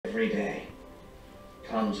every day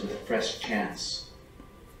comes with a fresh chance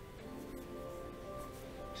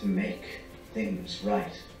to make things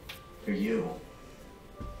right for you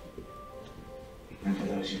and for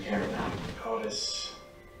those you care about. Goddess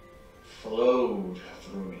flowed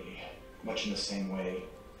through me, much in the same way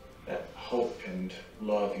that hope and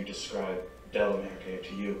love you describe Delamere gave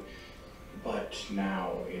to you. But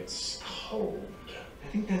now it's cold. I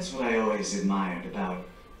think that's what I always admired about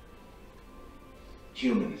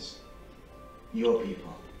humans. Your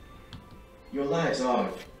people. Your lives are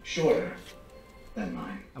shorter than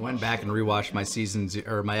mine. I went back and rewatched my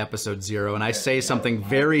episode 0, and I say something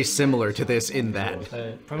very similar to this in that.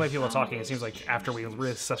 From the way people are talking, it seems like after we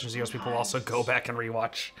release Session Zeros, people also go back and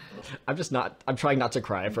rewatch. I'm trying not to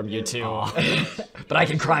cry from you two. But I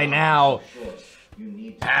can cry now.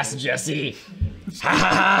 Pass, Jesse.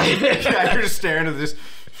 You're just staring at this.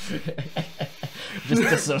 Just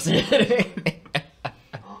dissociating.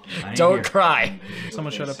 Don't cry.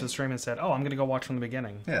 Someone showed up to the stream and said, "Oh, I'm gonna go watch from the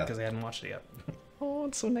beginning," Yeah. because they hadn't watched it yet. Oh,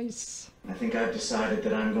 it's so nice. I think I've decided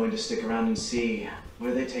that I'm going to stick around and see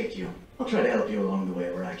where they take you. I'll try to help you along the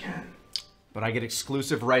way where I can. But I get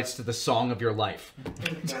exclusive rights to the song of your life. I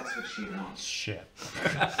think that's what she wants. Shit.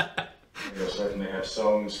 You'll certainly have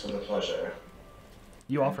songs for the pleasure.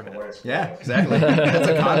 You offered it. Yeah, exactly. That's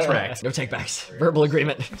a contract. No takebacks. Verbal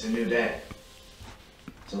agreement. It's a new day.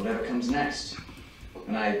 So whatever comes next.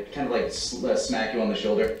 And I kind of like smack you on the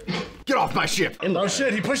shoulder. Get off my ship! Oh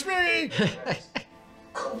shit, he pushed me!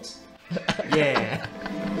 Colt. Yeah.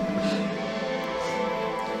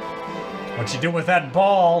 What you do with that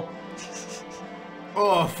ball?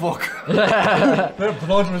 Oh, fuck. That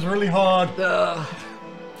blood was really hard.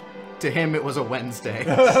 To him, it was a Wednesday.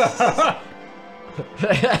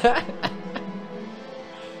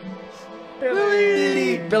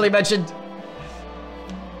 Billy mentioned.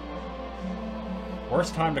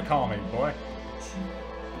 Worst time to call me, boy.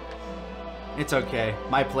 It's okay.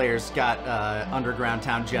 My players got Underground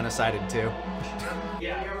Town genocided too.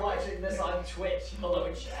 Yeah, you're watching this on Twitch. Hello,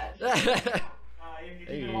 chat. If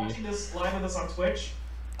you're watching this live with us on Twitch,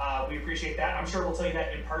 we appreciate that. I'm sure we'll tell you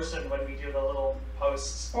that in person when we do the little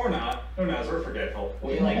posts. Or not. Who knows? We're forgetful.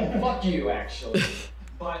 We like, fuck you, actually.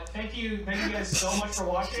 But thank you guys so much for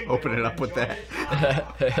watching. Open it up with that.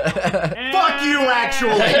 Fuck you,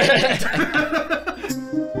 actually!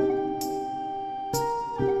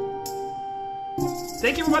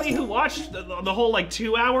 Thank you everybody who watched the whole like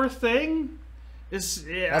 2-hour thing. That's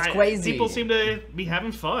crazy. People seem to be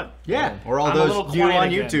having fun. Yeah, or all I'm a little those you quiet on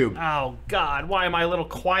again. YouTube. Oh God, why am I a little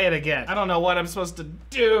quiet again? I don't know what I'm supposed to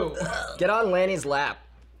do. Get on Lanny's lap.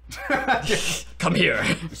 Come here.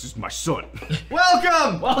 This is my son.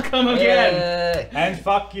 Welcome! Welcome again. And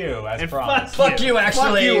fuck you, as And promised. Fuck you, actually.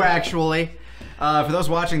 Fuck you, actually. For those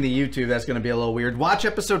watching the YouTube, that's going to be a little weird. Watch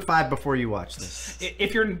episode 5 before you watch this.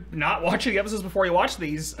 If you're not watching the episodes before you watch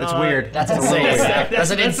these, That's weird. That's insane. That's an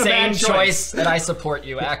that's a insane bad choice, and I support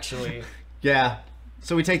you, actually. Yeah.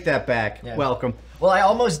 So we take that back. Yeah. Welcome. Well, I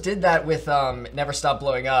almost did that with Never Stop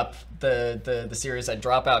Blowing Up, the series at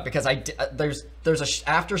Dropout, because there's a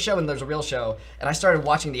after show and there's a real show, and I started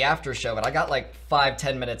watching the after show, and I got like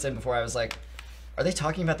 5-10 minutes in before I was like, are they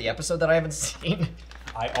talking about the episode that I haven't seen?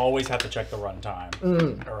 I always have to check the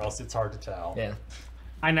runtime, or else it's hard to tell. Yeah.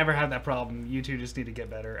 I never had that problem. You two just need to get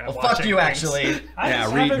better at Well, watching fuck you, things. actually.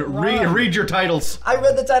 Yeah, read your titles. I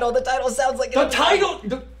read the title. The title sounds like The title!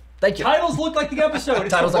 The Thank you. titles look like the episode.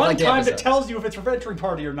 It's Titles the look one like the time that episode. tells you if it's Reventry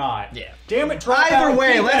Party or not. Yeah. Damn it, Dropout. Either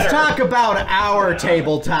way, be let's better. talk about our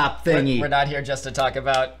tabletop thingy. We're not here just to talk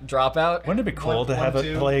about Dropout. Wouldn't it be cool to have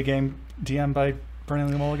it play a game DM by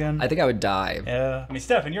Brennan Lee Mulligan? I think I would die. Yeah. I mean,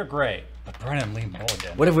 Stefan, you're great, but Brennan Lee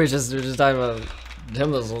Mulligan. What if we're just talking about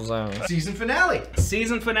him this whole time? Season finale.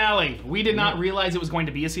 Season finale. We did not realize it was going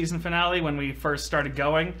to be a season finale when we first started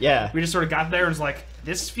going. Yeah. We just sort of got there and was like,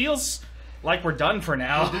 this feels like we're done for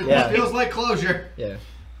now. Yeah. It feels like closure. Yeah.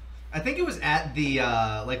 I think it was at the,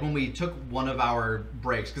 like when we took one of our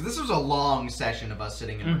breaks, because this was a long session of us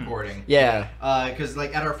sitting and recording. Yeah. Because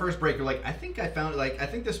like at our first break, we're like, I think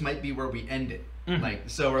this might be where we end it. Like,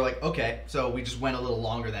 so we're like, okay. So we just went a little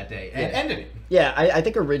longer that day and ended it. Yeah, I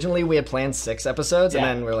think originally we had planned 6 episodes, and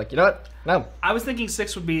then we were like, you know what? No. I was thinking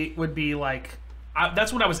 6 would be like,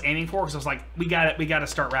 that's what I was aiming for, because I was like, we got to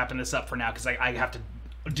start wrapping this up for now, because I have to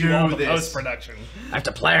do all the this. post-production. I have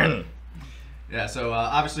to plan. Yeah, so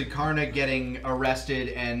obviously Karna getting arrested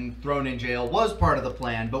and thrown in jail was part of the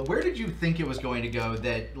plan, but where did you think it was going to go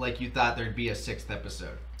that, like, you thought there'd be a 6th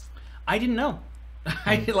episode? I didn't know.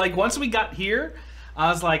 Like, once we got here,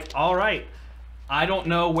 I was like, all right, I don't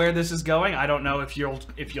know where this is going. I don't know if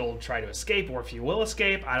you'll try to escape or if you will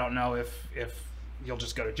escape. I don't know if you'll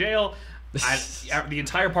just go to jail. The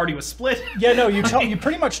entire party was split. Yeah, no, you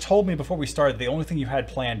pretty much told me before we started the only thing you had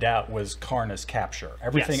planned out was Karna's capture.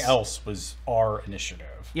 Everything else was our initiative.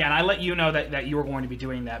 Yeah, and I let you know that you were going to be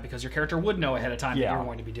doing that because your character would know ahead of time that you were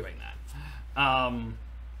going to be doing that.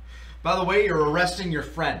 By the way, you're arresting your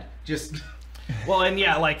friend. Just well, and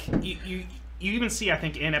yeah, like you even see, I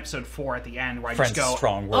think, in episode 4 at the end where I Friend's just go,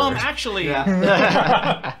 strong word. Actually, at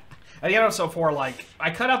the end of episode 4, like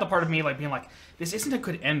I cut out the part of me like being like, this isn't a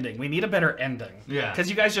good ending. We need a better ending. Yeah. Because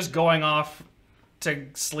you guys just going off to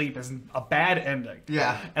sleep is a bad ending.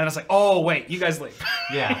 Yeah. And it's like, oh wait, you guys leave.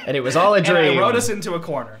 Yeah. And it was all a dream. And I wrote us into a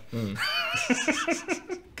corner.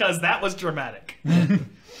 Because that was dramatic.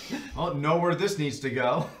 Oh, know where this needs to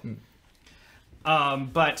go.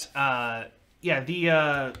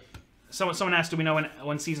 Someone asked, do we know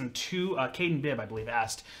when season 2? Caden Bibb, I believe,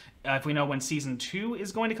 asked if we know when season 2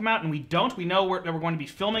 is going to come out, and we don't. We know that we're going to be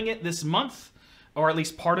filming it this month, or at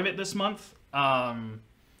least part of it this month.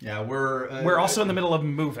 Yeah, we're also in the middle of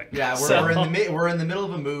moving. Yeah, we're in the middle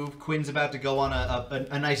of a move. Quinn's about to go on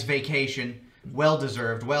a nice vacation, well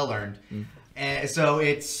deserved, well earned. And so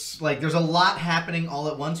it's like there's a lot happening all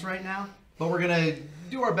at once right now. But we're gonna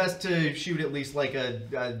do our best to shoot at least like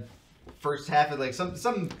a first half of like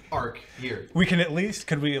some arc here.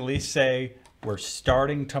 Could we at least say we're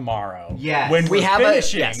starting tomorrow? Yeah. When we we're have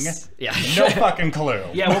finishing, no fucking clue.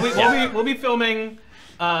 Yeah, we'll be filming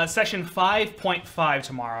session 5.5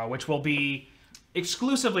 tomorrow, which will be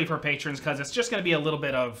exclusively for patrons because it's just going to be a little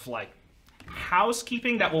bit of like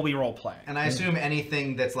housekeeping that will be role playing. And I assume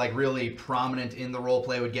anything that's like really prominent in the role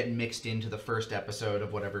play would get mixed into the first episode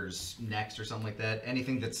of whatever's next or something like that.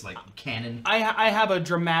 Anything that's like canon. I have a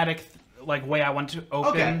dramatic like way I want to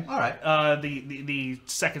open. Okay, all right. The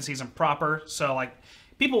second season proper. So like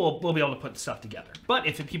people will be able to put stuff together. But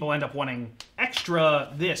if people end up wanting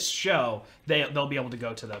extra this show, they'll be able to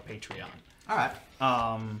go to the Patreon. All right.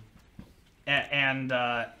 And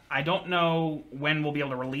I don't know when we'll be able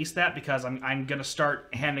to release that because I'm going to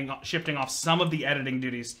start shifting off some of the editing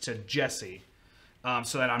duties to Jesse,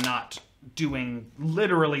 so that I'm not doing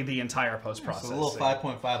literally the entire post process. So a little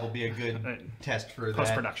 5.5 will be a good test for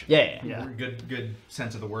post production. Yeah. Good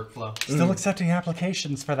sense of the workflow. Still accepting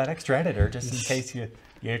applications for that extra editor, just in case you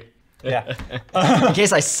yeah. In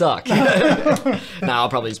case I suck. I'll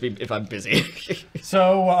probably just be if I'm busy.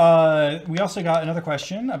 So we also got another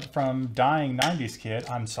question from Dying 90s Kid.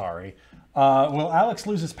 I'm sorry. Will Alex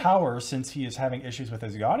lose his powers since he is having issues with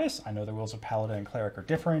his goddess? I know the rules of Paladin and Cleric are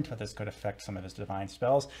different, but this could affect some of his divine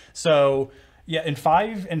spells. So, yeah, in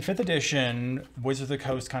 5th edition, Wizards of the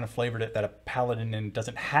Coast kind of flavored it that a Paladin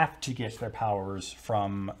doesn't have to get their powers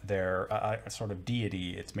from their sort of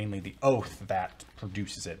deity. It's mainly the oath that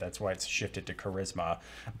produces it. That's why it's shifted to charisma.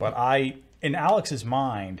 But in Alex's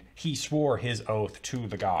mind, he swore his oath to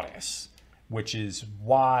the goddess, which is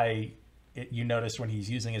why you notice when he's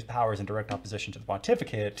using his powers in direct opposition to the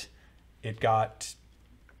pontificate, it got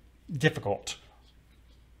difficult.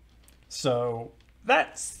 So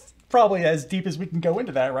that's probably as deep as we can go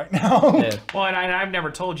into that right now. Yeah. Well, and I've never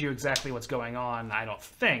told you exactly what's going on, I don't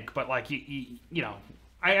think, but like you know,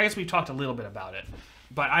 I guess we've talked a little bit about it,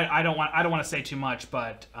 but I don't want to say too much,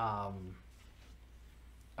 but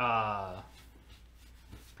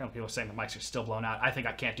people are saying the mics are still blown out. I think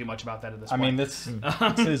I can't do much about that at this point. I mean, this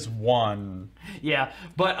is one. Yeah,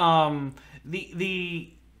 but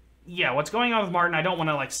what's going on with Martin, I don't want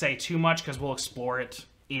to like say too much because we'll explore it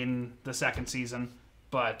in the second season,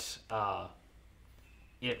 but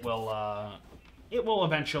it will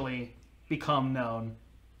eventually become known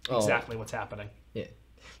exactly what's happening. Yeah.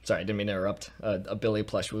 Sorry, I didn't mean to interrupt. A Billy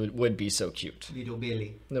plush would be so cute. Little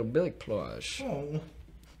Billy. Little Billy plush. Oh.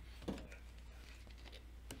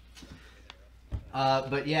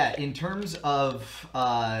 But yeah, in terms of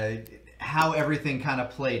how everything kind of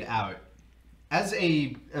played out, as a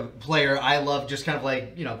player, I love just kind of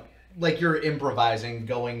like, you know, like you're improvising,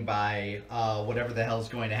 going by whatever the hell is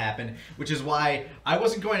going to happen, which is why I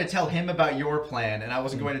wasn't going to tell him about your plan, and I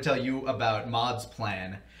wasn't going to tell you about Maud's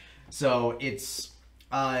plan. So it's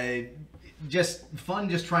just fun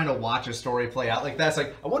just trying to watch a story play out like that. It's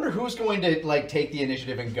like, I wonder who's going to like take the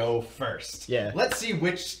initiative and go first. Yeah. Let's see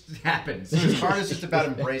which happens. This part is just about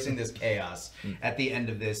embracing this chaos at the end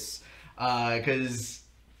of this, because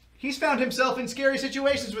he's found himself in scary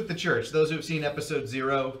situations with the church. Those who've seen episode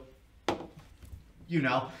 0, you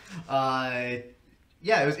know.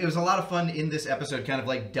 Yeah, it was a lot of fun in this episode, kind of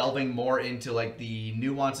like delving more into like the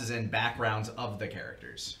nuances and backgrounds of the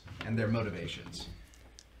characters and their motivations.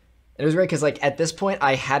 It was great because, like, at this point,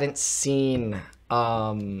 I hadn't seen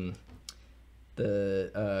the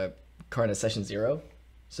Karna Session 0.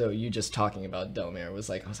 So you just talking about Delamere I was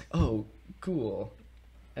like, oh, cool.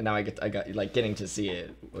 And now I got like getting to see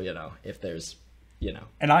it, you know, if there's, you know.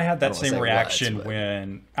 And I had that don't wanna same say reaction what, but-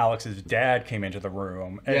 when Alex's dad came into the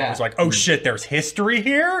room, and it Yeah. was like, oh shit, there's history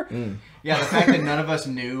here? Yeah, the fact that none of us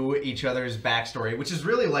knew each other's backstory, which is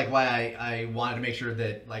really like why I wanted to make sure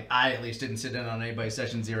that like I at least didn't sit in on anybody's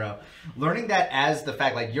session 0. Learning that as the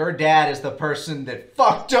fact like your dad is the person that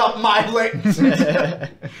fucked up my latency.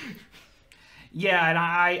 Yeah, and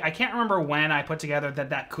I can't remember when I put together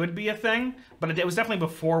that could be a thing, but it was definitely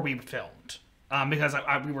before we filmed. Because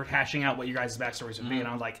we were hashing out what your guys' backstories would be, and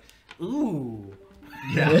I was like, ooh.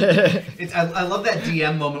 Yeah. I love that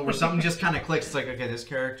DM moment where something just kind of clicks. It's like, okay, this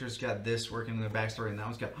character's got this working in their backstory, and that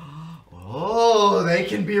one's got, oh, they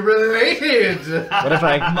can be related. What if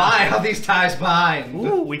I... My, how these ties bind.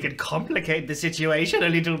 Ooh, we could complicate the situation a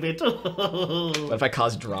little bit. What if I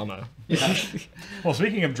cause drama? Yeah. Well,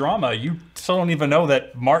 speaking of drama, you still don't even know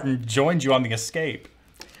that Martin joined you on the escape.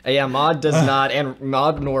 Yeah, Maud does not, and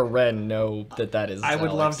Maud nor Ren know that is I would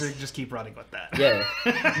Alex. love to just keep running with that. Yeah,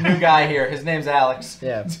 New guy here. His name's Alex.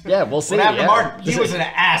 yeah, we'll see. What happened yeah. to Martin? He was an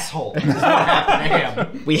asshole. That's what happened to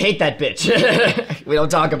him. We hate that bitch. We don't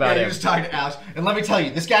talk about Yeah, him. you're just talking to Alex. And let me tell you,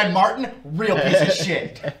 this guy Martin, real piece of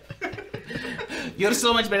shit. You're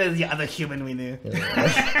so much better than the other human we knew.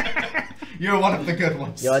 You're one of the good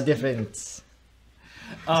ones. You're different.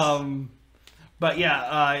 But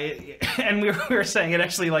yeah, and we were saying it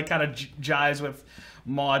actually like kind of jives with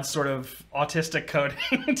Maud's sort of autistic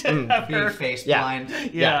coding to have Being her. face Yeah. blind.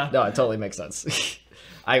 Yeah. No, it totally makes sense.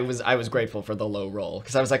 I was grateful for the low roll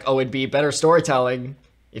because I was like, oh, it'd be better storytelling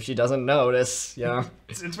if she doesn't notice. You know,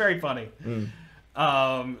 It's very funny. And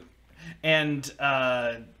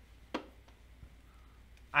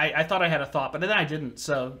I thought I had a thought, but then I didn't.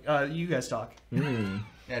 So you guys talk.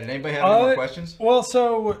 Yeah, did anybody have any more questions? Well,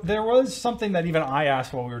 so there was something that even I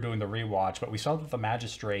asked while we were doing the rewatch, but we saw that the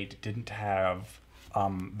magistrate didn't have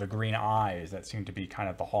the green eyes that seemed to be kind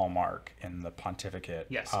of the hallmark in the pontificate.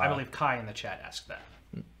 Yes, I believe Kai in the chat asked that.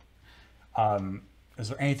 Is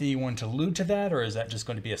there anything you want to allude to that, or is that just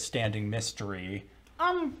going to be a standing mystery?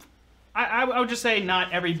 I would just say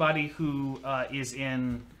not everybody who is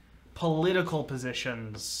in political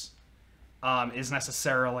positions is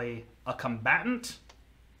necessarily a combatant,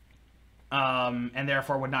 and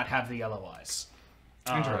therefore would not have the yellow eyes.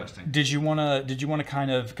 Interesting. Did you want to kind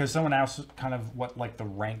of, because someone asked kind of what like the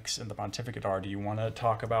ranks in the pontificate are, do you want to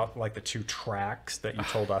talk about like the 2 tracks that you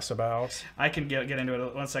told us about? I can get into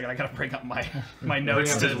it. 1 second. I gotta bring up my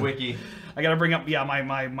notes. Bring up his wiki. I gotta bring up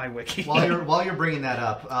my wiki. While you're bringing that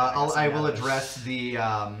up, I will address the.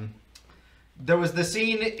 There was the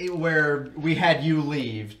scene where we had you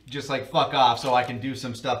leave, just like fuck off, so I can do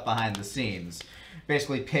some stuff behind the scenes.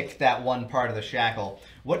 Basically, pick that one part of the shackle.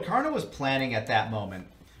 What Karna was planning at that moment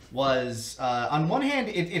was, on one hand,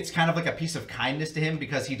 it's kind of like a piece of kindness to him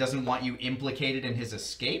because he doesn't want you implicated in his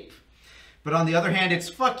escape. But on the other hand, it's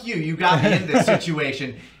fuck you. You got me in this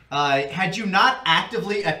situation. Had you not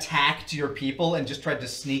actively attacked your people and just tried to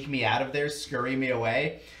sneak me out of there, scurry me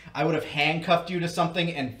away, I would have handcuffed you to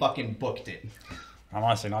something and fucking booked it. I'm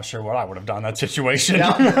honestly not sure what I would have done in that situation.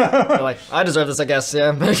 Yeah. You're like, I deserve this, I guess.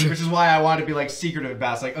 Yeah. Which is why I wanted to be like secretive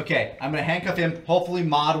about it. It's like, okay, I'm gonna handcuff him. Hopefully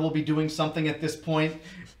Maud will be doing something at this point.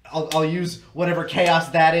 I'll use whatever chaos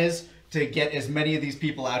that is to get as many of these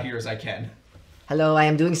people out here as I can. Hello, I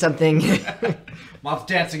am doing something. Maud's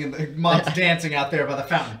dancing out there by the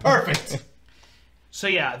fountain. Perfect. So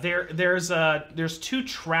yeah, there's 2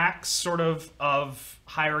 tracks sort of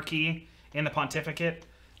hierarchy in the pontificate,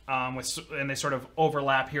 and they sort of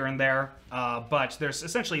overlap here and there. But there's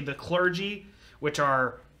essentially the clergy, which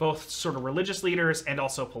are both sort of religious leaders and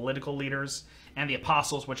also political leaders, and the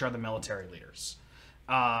apostles, which are the military leaders.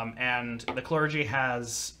 And the clergy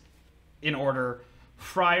has, in order,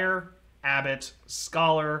 friar, abbot,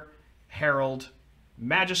 scholar, herald,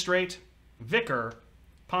 magistrate, vicar,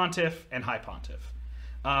 pontiff, and high pontiff.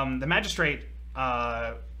 The magistrate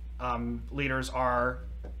leaders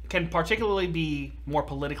can particularly be more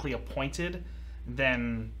politically appointed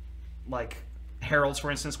than like heralds,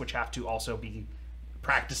 for instance, which have to also be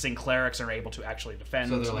practicing clerics and are able to actually defend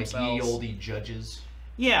So they're themselves. like ye olde judges.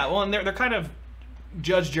 Yeah, well, and they're kind of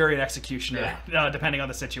judge, jury, and executioner, depending on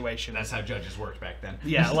the situation. That's how judges worked back then.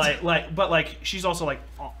 Yeah, but she's also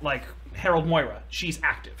like Harold Moira. She's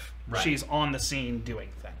active. Right. She's on the scene doing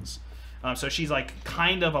things. So she's like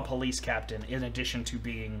kind of a police captain in addition to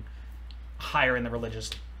being higher in the religious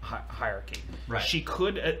hierarchy. Right. She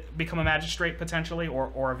could become a magistrate potentially,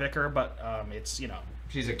 or a vicar, but it's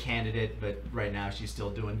She's a candidate, but right now she's still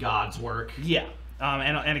doing God's work. yeah.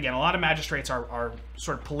 And again, a lot of magistrates are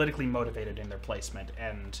sort of politically motivated in their placement,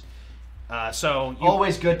 and so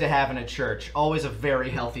always good to have in a church. Always a very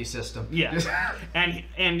healthy system. Yeah, and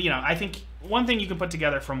I think one thing you can put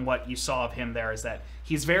together from what you saw of him there is that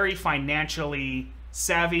he's very financially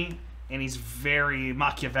savvy, and he's very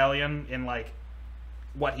Machiavellian in like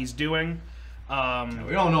what he's doing. We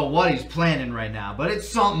don't know what he's planning right now, but it's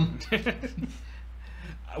something.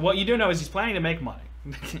 What you do know is he's planning to make money.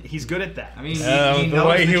 He's good at that. I mean, he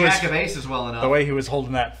knows the Jack of Aces well enough. The way he was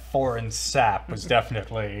holding that foreign sap was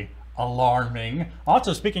definitely alarming.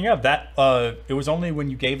 Also, speaking of that, it was only when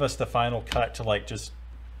you gave us the final cut to like just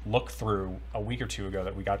look through a week or two ago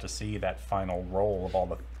that we got to see that final roll of all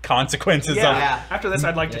the consequences. Yeah. After this,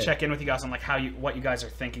 I'd like to check in with you guys on like what you guys are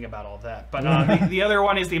thinking about all that. But the other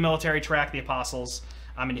one is the military track, the apostles.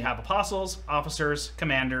 I mean, you have apostles, officers,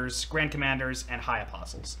 commanders, grand commanders, and high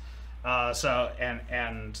apostles. So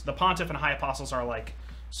and the pontiff and high apostles are like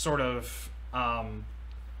sort of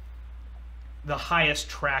the highest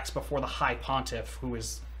tracks before the high pontiff, who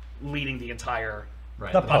is leading the entire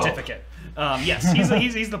pontificate. Yes,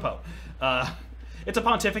 he's the pope. It's a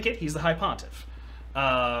pontificate. He's the high pontiff,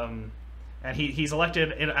 and he's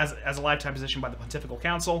elected as a lifetime position by the pontifical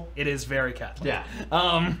council. It is very Catholic.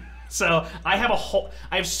 Yeah. So I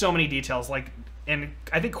have so many details like. And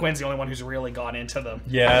I think Quinn's the only one who's really gone into them.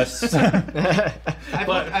 Yes.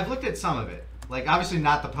 I've looked at some of it. Like, obviously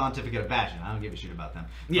not the Pontificate of Vashon. I don't give a shit about them.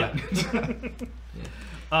 Yeah.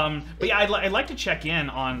 But yeah, I'd like to check in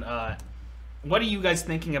on what are you guys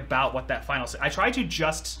thinking about what that final... I tried to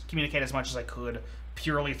just communicate as much as I could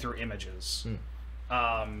purely through images.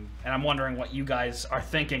 And I'm wondering what you guys are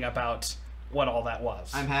thinking about what all that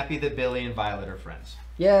was. I'm happy that Billy and Violet are friends.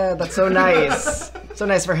 Yeah, that's so nice. So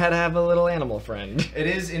nice for her to have a little animal friend. It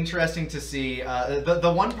is interesting to see.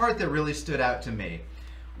 The one part that really stood out to me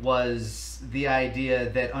was the idea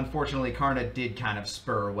that unfortunately Karna did kind of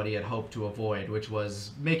spur what he had hoped to avoid, which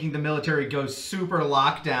was making the military go super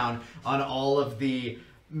lockdown on all of the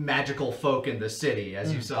magical folk in the city,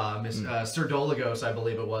 as you saw, Sir Dolagos, I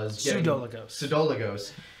believe it was.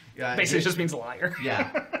 Pseudolagos. Basically, it just means liar.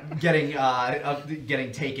 Yeah, getting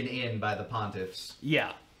taken in by the pontiffs.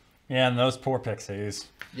 Yeah. Yeah, and those poor pixies.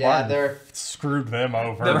 Yeah, Martin they're screwed them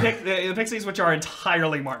over. The pixies, which are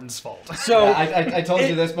entirely Martin's fault. So I told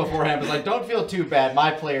you this beforehand, but like, don't feel too bad.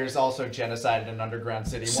 My players also genocided an underground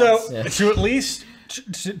city. So once. to at least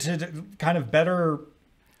to kind of better,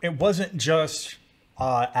 it wasn't just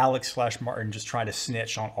Alex / Martin just trying to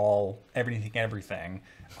snitch on everything.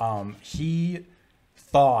 He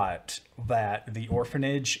thought that the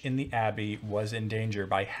orphanage in the Abbey was in danger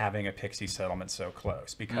by having a pixie settlement so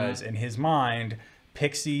close, because in his mind,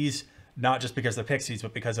 pixies, not just because they're pixies,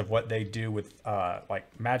 but because of what they do with like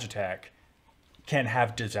Magitech, can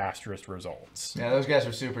have disastrous results. Yeah, those guys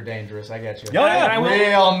are super dangerous. I get you. Yeah,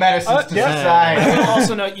 real medicines to society. I will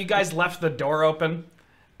also note you guys left the door open.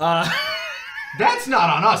 That's not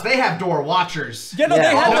on us. They have door watchers. Yeah, no,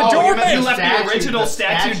 they had the door. You left the original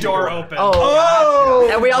statue door open. Oh,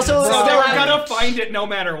 and we also so they were gonna find it no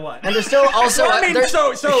matter what. And there's still also there's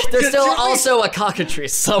still also a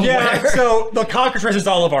cockatrice somewhere. Yeah, so the cockatrice is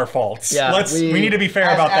all of our faults. Yeah, we need to be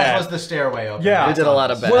fair about that. As was the stairway open. Yeah, we did a lot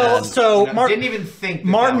of bad. Well, so didn't even think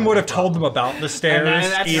Martin would have told them about the stairs.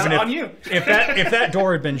 And that's even on you. if that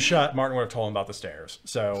door had been shut, Martin would have told them about the stairs.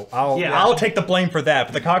 So I'll take the blame for that.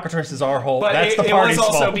 But the cockatrice is our whole. But that's the party's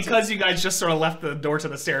fault. So because you guys just sort of left the door to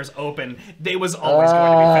the stairs open, they was always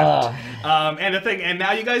going to be found. And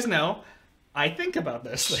now you guys know, I think about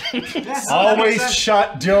this thing. Always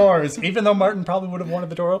shut doors, even though Martin probably would have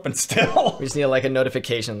wanted the door open still. We just need like a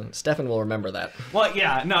notification. Stefan will remember that. Well,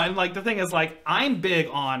 yeah, no, and like the thing is like, I'm big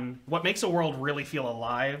on what makes a world really feel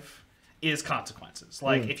alive is consequences.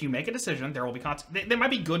 Like if you make a decision, there will be there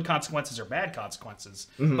might be good consequences or bad consequences,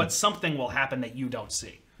 but something will happen that you don't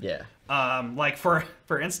see. Yeah. Like for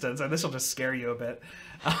instance, and this will just scare you a bit.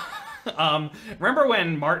 Remember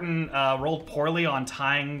when Martin rolled poorly on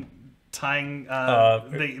tying the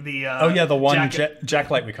one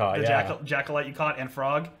Jacklight we caught. Jacklight you caught and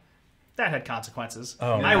Frog? That had consequences.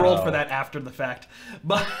 Oh, I rolled for that after the fact.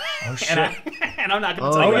 But shit. and I'm not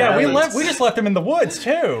going to tell you. Oh yeah, we just left them in the woods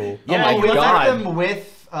too. Yeah, we left them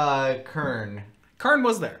with Kern. Kern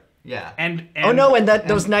was there. Yeah. And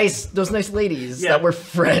those nice ladies that were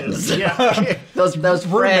friends. Yeah. those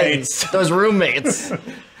roommates. Those roommates.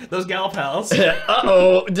 Those gal pals.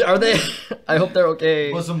 Uh-oh. Are they? I hope they're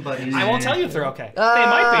okay. Bosom buddies. I won't tell you if they're okay. They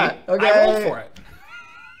might be. Okay. I rolled for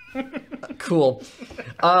it. Cool.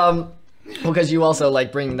 Well, because you also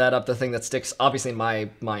like bringing that up. The thing that sticks, obviously, in my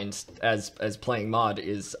mind as playing mod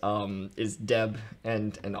is Deb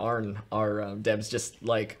and Arn are Deb's just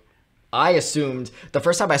like. I assumed the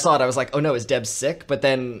first time I saw it, I was like, oh no, is Deb sick? But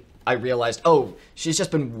then I realized, oh, she's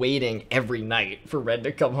just been waiting every night for Red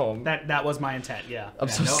to come home. That was my intent. Yeah. I'm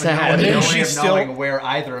so No sad. way she's of still- knowing where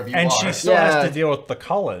either of you And are. she still Yeah. has to deal with the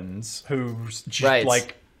Cullens, whose Right.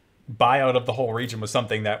 like buyout of the whole region was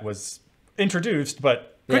something that was introduced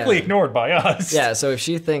but quickly Yeah. ignored by us. Yeah, so if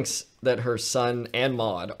she thinks that her son and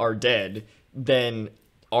Maud are dead, then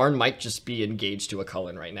Arn might just be engaged to a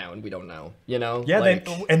Cullen right now, and we don't know. You know? Yeah, Like,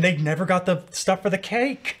 they never got the stuff for the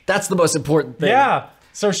cake. that's the most important thing. Yeah.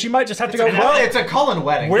 So she might just have to go, Well, well, it's a Cullen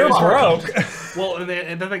wedding. we're Come on. broke. Well,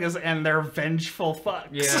 and the thing is, and they're vengeful fucks.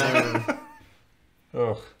 Yeah.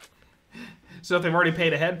 Ugh. So if they've already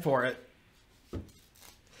paid ahead for it,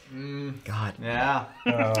 God. Yeah.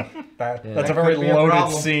 That's a That very could be a loaded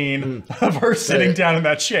problem. scene of her sitting down in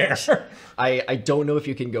that chair. I don't know if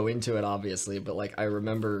you can go into it, obviously, but like I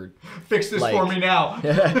remember Fix this Like- for me now.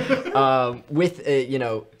 with you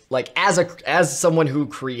know, like as someone who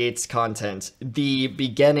creates content, the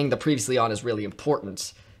beginning, the previously on, is really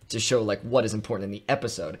important to show like what is important in the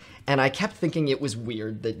episode. And I kept thinking it was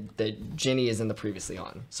weird that Ginny is in the previously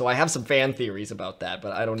on. So I have some fan theories about that,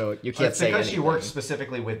 but I don't know. You can't It's say because anything. she works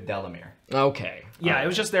specifically with Delamere. Okay. yeah, it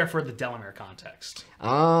was just there for the Delamere context.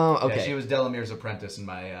 Oh, okay. Yeah, she was Delamere's apprentice in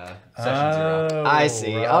my session zero. Oh, I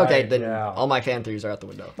see. Okay, right, then yeah. all my fan theories are out the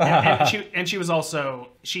window. And she was also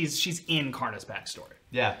she's in Karna's backstory.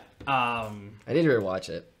 Yeah. I need to rewatch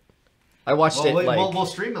it. I watched it like we'll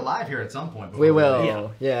stream it live here at some point. we will. Yeah.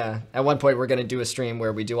 Yeah. At one point, we're gonna do a stream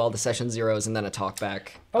where we do all the session zeros and then a talkback.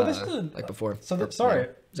 Oh, this is like before. Sorry, Yeah.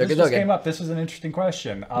 So this good, just okay. came up. This is an interesting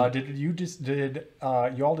question. Did you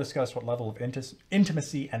all discuss what level of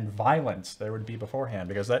intimacy and violence there would be beforehand?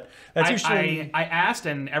 Because that's usually I asked,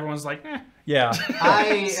 and everyone's like, eh. yeah.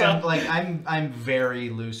 I'm very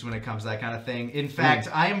loose when it comes to that kind of thing. In fact,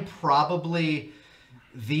 I am probably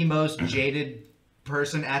the most jaded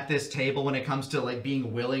person at this table when it comes to like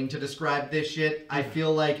being willing to describe this shit. I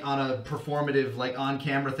feel like on a performative, like on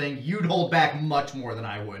camera thing, you'd hold back much more than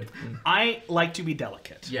I would. I like to be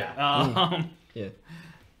delicate. Yeah. Yeah.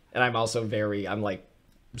 And I'm also I'm like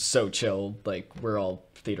so chill. Like we're all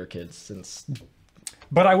theater kids since.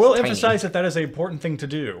 But I will Tiny. emphasize that is an important thing to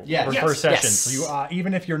do Yes. for Yes. first sessions. Yes. So you,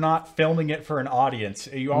 even if you're not filming it for an audience,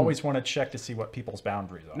 you always want to check to see what people's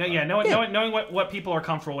boundaries are. No, yeah, knowing what people are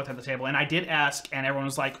comfortable with at the table. And I did ask, and everyone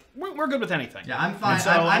was like, we're good with anything. Yeah, I'm fine. And so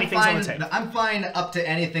I'm anything's on the fine. table. I'm fine up to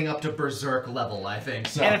anything up to Berserk level, I think.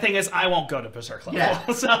 So. And the thing is, I won't go to Berserk level.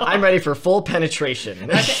 Yeah. So I'm ready for full penetration.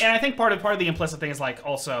 and I think part of the implicit thing is like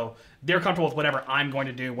also they're comfortable with whatever I'm going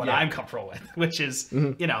to do, what Yeah. I'm comfortable with, which is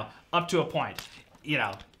you know up to a point, you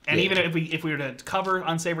know. And even if we were to cover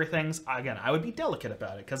unsavory things, again, I would be delicate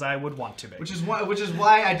about it because I would want to be. Which is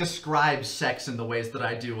why I describe sex in the ways that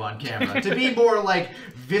I do on camera. To be more like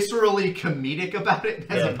viscerally comedic about it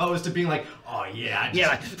as opposed to being like, oh yeah, I just, yeah,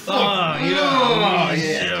 like, oh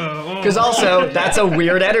yeah. Because also, that's a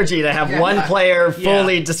weird energy to have Yeah. one player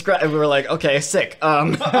fully describe. We're like, okay, sick.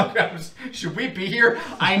 Should we be here?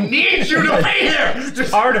 I need you to be here.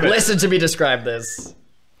 Just, Part of it. Listen to me describe this.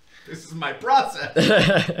 this is my process.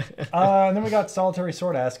 And then we got Solitary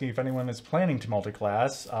Sword asking if anyone is planning to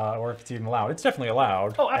multi-class, or if it's even allowed. It's definitely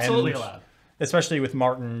allowed. Oh, absolutely And allowed. Especially with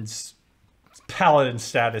Martin's paladin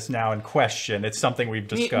status now in question. It's something we've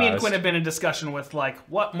discussed. Me and Quinn have been in discussion with like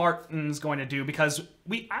what Martin's going to do because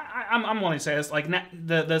I'm willing to say this like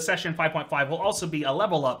the session 5.5 will also be a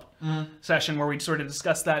level up session where we sort of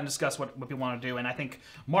discuss that and discuss what we want to do, and I think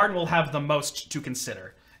Martin will have the most to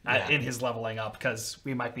consider in his leveling up because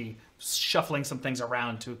we might be shuffling some things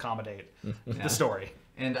around to accommodate the story.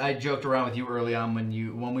 And I joked around with you early on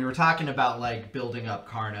when we were talking about like building up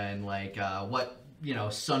Karna and like what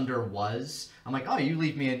Sunder was. I'm like, oh, you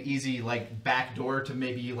leave me an easy like back door to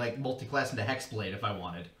maybe like multi-class into Hexblade if I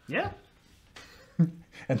wanted. Yeah.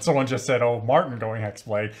 And someone just said, oh, Martin going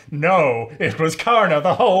Hexblade. No, it was Karna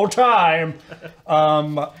the whole time.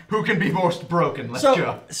 Who can be most broken? Let's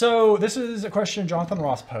go. So this is a question Jonathan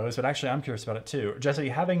Ross posed, but actually I'm curious about it too. Jesse,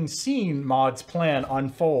 having seen Maud's plan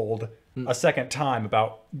unfold a second time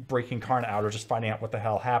about breaking Karna out or just finding out what the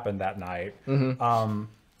hell happened that night,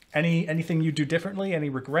 anything you do differently? Any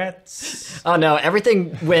regrets? Oh no, everything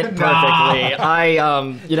went perfectly.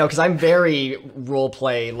 I because I'm very role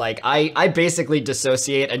play. Like I basically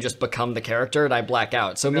dissociate and just become the character, and I black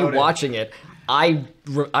out. So me Noted. watching it, I'm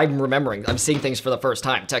remembering. I'm seeing things for the first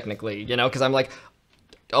time, technically. Because I'm like,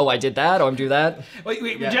 oh, I did that. Oh, I'm do that.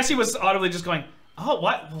 Wait, Jesse was audibly just going, Oh,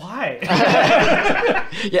 what? Why?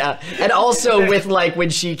 Yeah, and also with like when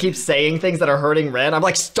she keeps saying things that are hurting Ren, I'm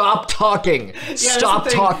like, stop talking, Yeah, stop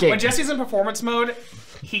that's the thing. talking. When Jesse's in performance mode,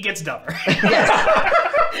 he gets dumber.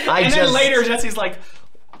 I Then later, Jesse's like,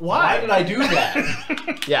 Why why? did I do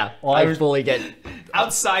that? yeah, Well, I fully get.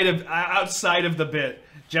 Outside of the bit,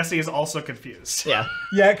 Jesse is also confused. Yeah,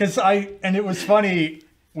 Yeah, because and it was funny.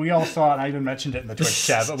 We all saw it, and I even mentioned it in the Twitch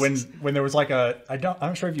chat. But when there was like I'm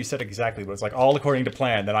not sure if you said exactly, but it was like all according to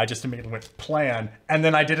plan. Then I just immediately went plan, and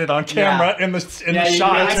then I did it on camera in the you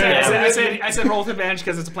shot. did. I said roll with advantage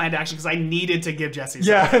because it's a planned action because I needed to give Jesse.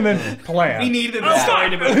 Yeah, and then plan. We needed the story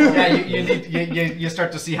to move forward. Yeah, you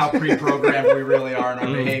start to see how pre-programmed we really are in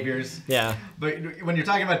our behaviors. yeah. But when you're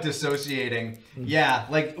talking about dissociating, yeah,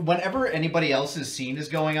 like whenever anybody else's scene is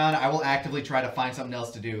going on, I will actively try to find something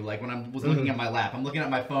else to do. Like when I'm looking at my lap, I'm looking at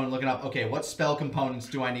my phone, looking up, okay, what spell components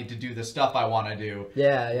do I need to do the stuff I want to do?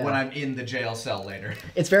 Yeah. When I'm in the jail cell later.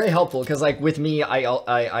 It's very helpful because, like, with me,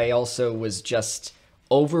 I also was just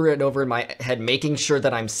over and over in my head making sure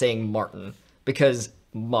that I'm saying Martin because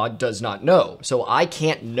Maud does not know, so I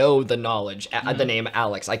can't know the knowledge, the name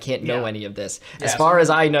Alex. I can't know any of this. As far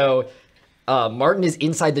as I know, Martin is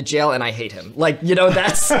inside the jail and I hate him. Like, you know,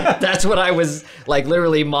 that's what I was like.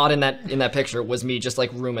 Literally, Maud in that picture was me just like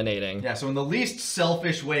ruminating. Yeah, so in the least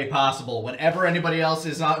selfish way possible, whenever anybody else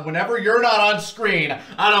is on, whenever you're not on screen,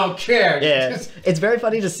 I don't care. Yeah, it's very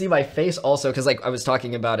funny to see my face also because like I was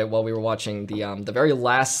talking about it while we were watching the very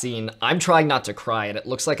last scene. I'm trying not to cry and it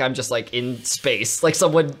looks like I'm just like in space. Like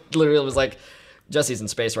someone literally was like, Jesse's in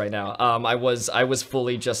space right now. I was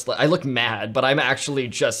fully just like, I look mad, but I'm actually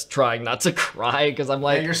just trying not to cry because I'm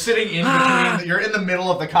like, Yeah, you're sitting in between, you're in the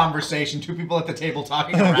middle of the conversation, two people at the table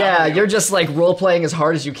talking around yeah, you. you're just like role playing as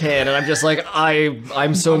hard as you can, and I'm just like,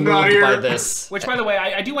 I'm so I'm not moved by here. this. Which, by the way,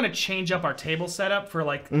 I do want to change up our table setup for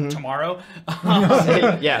like tomorrow.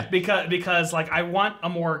 Yeah. because like I want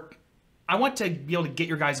to be able to get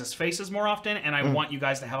your guys' faces more often, and I want you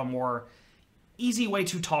guys to have a more easy way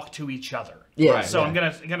to talk to each other. Yeah. Right. So I'm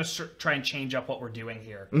gonna try and change up what we're doing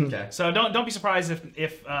here. Okay. So don't be surprised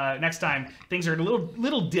if next time things are a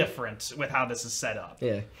little different with how this is set up.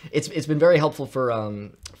 Yeah, it's been very helpful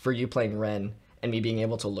for you playing Ren and me being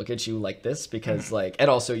able to look at you like this because like, and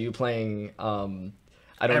also you playing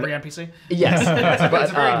I don't Every know. NPC. Yes, but,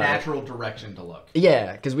 It's a very natural direction to look.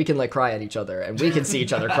 yeah, because we can like cry at each other and we can see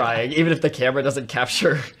each other crying even if the camera doesn't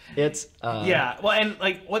capture it. Yeah, well, and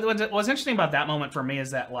like what's interesting about that moment for me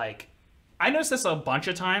is that like I noticed this a bunch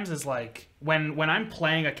of times is like when I'm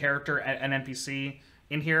playing a character, an NPC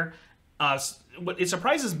in here, it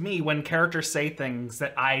surprises me when characters say things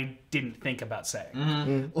that I didn't think about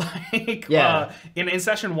saying. Like in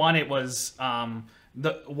session 1, it was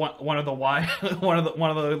one of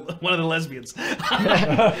the lesbians,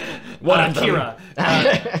 Kira.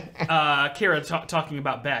 Kira talking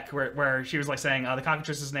about Beck, where she was like saying the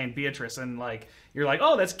cockatrice is named Beatrice, and like you're like,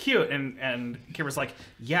 oh, that's cute, and Kira's like,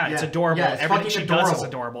 yeah, it's adorable. Yeah, it's everything she fucking does is adorable.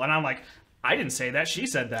 adorable, and I'm like, I didn't say that, she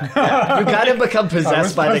said that. You kind of become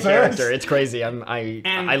possessed by the possessed. character. It's crazy.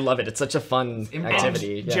 I love it. It's such a fun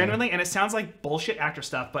activity. And Yeah. genuinely, and it sounds like bullshit actor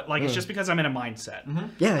stuff, but like it's just because I'm in a mindset.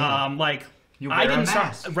 Yeah. Like You I wear a didn't start.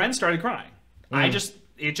 mask. Ren started crying. It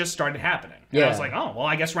just started happening. And Yeah. I was like, oh well,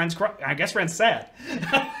 I guess Ren's sad.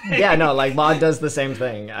 Yeah, no, like Maud does the same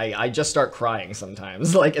thing. I just start crying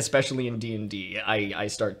sometimes, like especially in D&D. I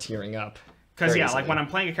start tearing up. Because very like easily. when I'm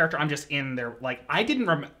playing a character, I'm just in there. Like I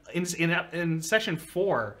didn't in session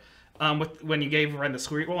 4, when you gave Ren the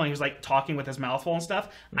squeak roll and he was like talking with his mouth full and stuff.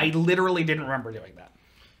 I literally didn't remember doing that.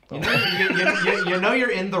 You know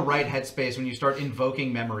you're in the right headspace when you start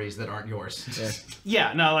invoking memories that aren't yours.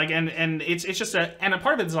 Yeah, no, like and it's just a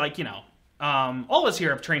part of it is like all of us here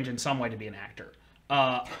have trained in some way to be an actor.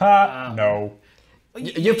 No.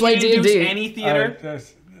 You play do D&D. any theater?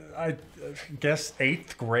 I guess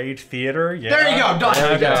 8th grade theater. Yeah. There you go, done.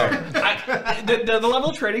 There we go. The level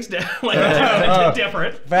of training's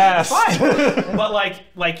different. Vast. But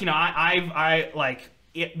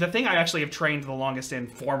the thing I actually have trained the longest in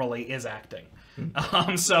formally is acting.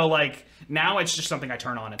 So like now it's just something I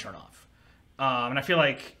turn on and turn off. And I feel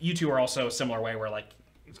like you two are also a similar way where like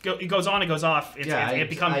it goes on, it goes off. It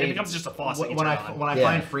becomes just a faucet. When I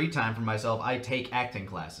find free time for myself, I take acting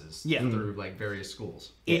classes through like various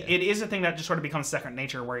schools. It is a thing that just sort of becomes second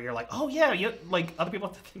nature, where you're like, oh yeah, like other people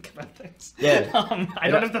have to think about things. Yeah. I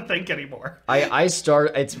don't have to think anymore. I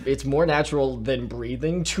start. It's more natural than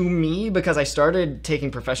breathing to me because I started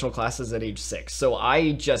taking professional classes at age 6. So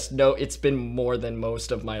I just know it's been more than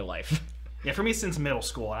most of my life. Yeah, for me since middle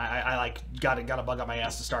school, I like got a bug up my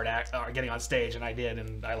ass to start getting on stage, and I did,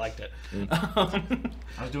 and I liked it.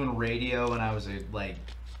 I was doing radio, and I was like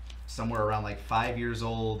somewhere around like 5 years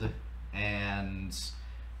old, and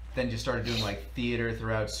then just started doing like theater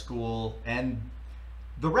throughout school, and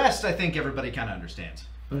the rest I think everybody kind of understands.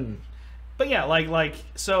 But yeah, like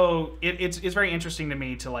so it's very interesting to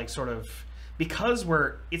me to like sort of, because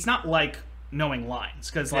it's not like knowing lines,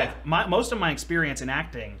 because like most of my experience in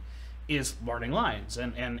acting is learning lines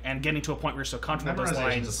and getting to a point where you're so comfortable with those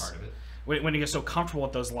lines. Memorization's a part of it. When you get so comfortable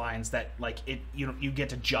with those lines that like you get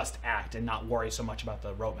to just act and not worry so much about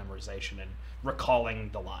the rote memorization and recalling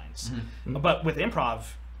the lines. But with improv,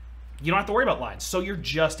 you don't have to worry about lines, so you're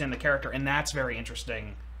just in the character, and that's very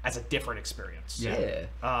interesting as a different experience. Yeah.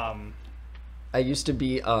 I used to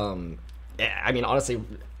be. I mean, honestly,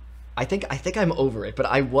 I think I'm over it, but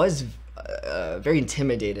I was very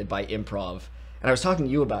intimidated by improv. And I was talking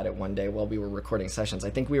to you about it one day while we were recording sessions. I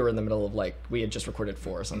think we were in the middle of we had just recorded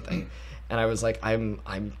 4 or something, and I was like,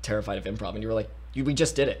 I'm terrified of improv, and you were like, we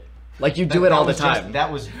just did it. Like you do it all the time.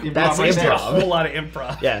 That's improv. That's We did a improv. whole lot of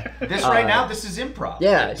improv. Yeah. This right now, this is improv.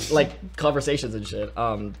 Yeah, like conversations and shit.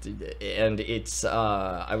 And it's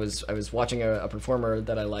I was watching a performer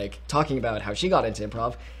that I like talking about how she got into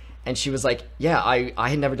improv, and she was like, yeah, I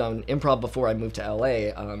had never done improv before I moved to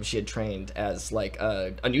LA. She had trained as like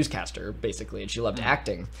a newscaster basically, and she loved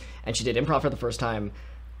acting, and she did improv for the first time,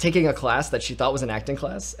 taking a class that she thought was an acting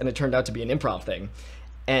class, and it turned out to be an improv thing.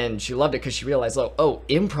 And she loved it because she realized, oh,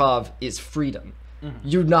 improv is freedom.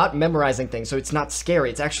 You're not memorizing things, so it's not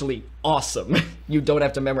scary. It's actually awesome. You don't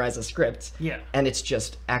have to memorize a script. Yeah. And it's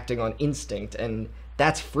just acting on instinct, and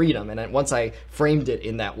that's freedom. And once I framed it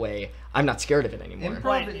in that way, I'm not scared of it anymore.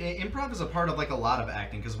 Improv is a part of like a lot of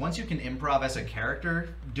acting, because once you can improv as a character,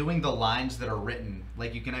 doing the lines that are written,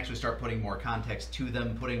 like you can actually start putting more context to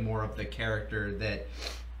them, putting more of the character that,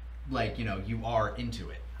 like, you know, you are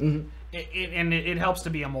into it. It helps to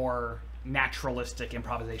be a more naturalistic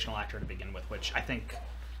improvisational actor to begin with, which I think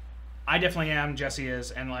I definitely am. Jesse is,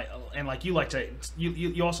 and like you like to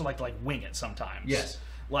you also like to like wing it sometimes. Yes.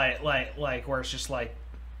 Like where it's just like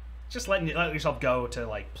let yourself go to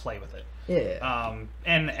like play with it. Yeah.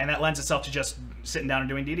 And that lends itself to just sitting down and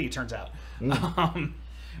doing DD. It turns out,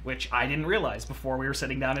 which I didn't realize before we were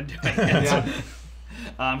sitting down and doing it. Yeah.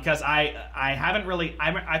 Because I haven't really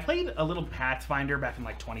I played a little Pathfinder back in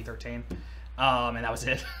like 2013, and that was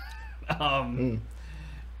it.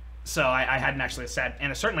 So I hadn't actually sat,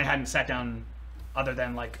 and I certainly hadn't sat down other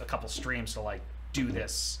than like a couple streams to like do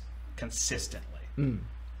this consistently.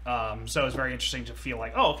 So it was very interesting to feel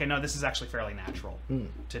like, oh, okay, no, this is actually fairly natural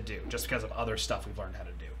to do, just because of other stuff we've learned how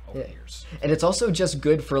to do over the years. And it's also just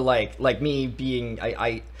good for like me being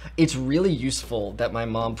it's really useful that my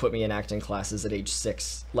mom put me in acting classes at age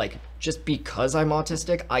 6. Like, just because I'm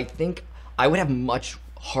autistic, I think I would have much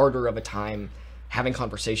harder of a time having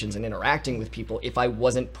conversations and interacting with people if I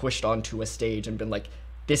wasn't pushed onto a stage and been like,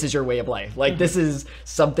 this is your way of life. Like, this is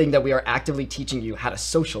something that we are actively teaching you how to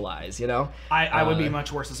socialize, you know? I would be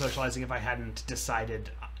much worse at socializing if I hadn't decided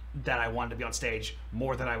that I wanted to be on stage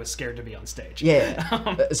more than I was scared to be on stage.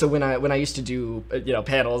 Yeah. So when I used to do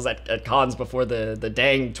panels at cons before the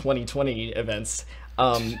dang 2020 events,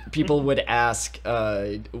 people would ask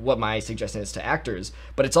what my suggestion is to actors,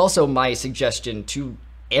 but it's also my suggestion to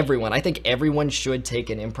everyone. I think everyone should take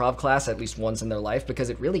an improv class at least once in their life, because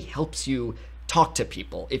it really helps you talk to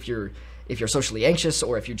people. If you're socially anxious,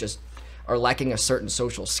 or if you just are lacking a certain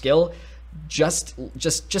social skill, just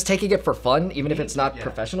taking it for fun, even if it's not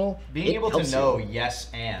professional, being able to know yes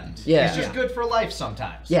and is just good for life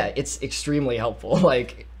sometimes. Yeah, it's extremely helpful.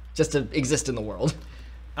 Like, just to exist in the world.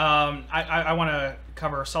 I want to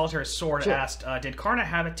cover Solitary Sword. Sure. Asked, did Karna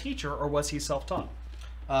have a teacher, or was he self-taught?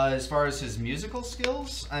 As far as his musical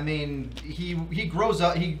skills, I mean, he grows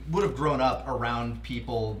up. He would have grown up around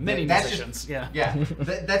people. Many musicians,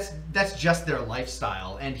 that's just their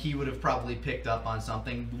lifestyle, and he would have probably picked up on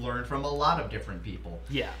something, learned from a lot of different people.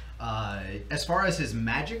 Yeah. As far as his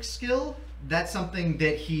magic skill, that's something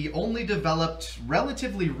that he only developed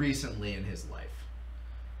relatively recently in his life.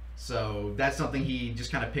 So that's something he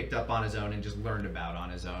just kind of picked up on his own and just learned about on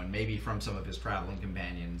his own. Maybe from some of his traveling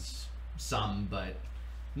companions, but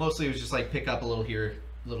mostly it was just like pick up a little here,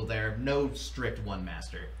 a little there. No strict one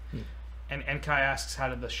master. And Kai asks, how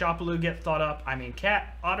did the Shopaloo get thought up? I mean,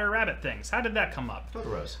 cat, otter, rabbit things. How did that come up?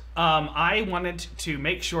 Totoro's. I wanted to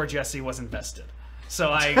make sure Jesse was invested. So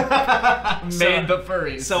I made the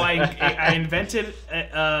furries. So I invented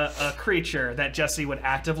a creature that Jesse would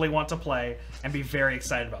actively want to play and be very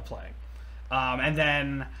excited about playing. And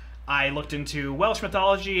then I looked into Welsh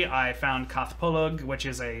mythology. I found Cathpolwg, which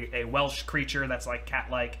is a Welsh creature that's like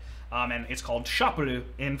cat-like, and it's called Siapalu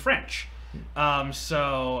in French.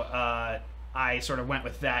 So I sort of went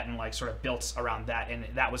with that and like sort of built around that, and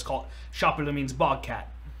that was called Siapalu means bog cat.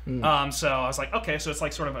 So I was like, okay, so it's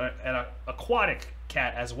like sort of an aquatic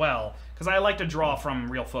cat as well, because I like to draw from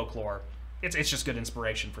real folklore. It's just good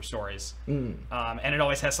inspiration for stories. And it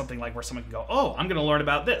always has something like where someone can go, oh, I'm going to learn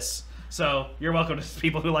about this. So you're welcome to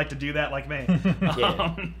people who like to do that like me.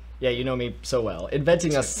 Yeah, you know me so well.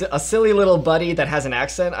 Inventing a silly little buddy that has an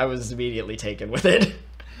accent, I was immediately taken with it.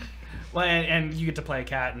 Well, and you get to play a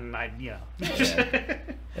cat, and Yeah.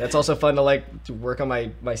 And it's also fun to like to work on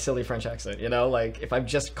my silly French accent, you know? Like, if I'm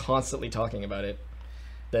just constantly talking about it,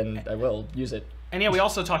 then I will use it. And yeah, we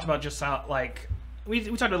also talked about just how, like, we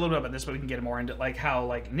talked a little bit about this, but we can get more into, like, how,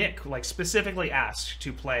 like, Nick, like, specifically asked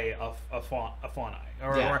to play a fauna,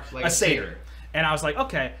 or like a satyr. And I was like,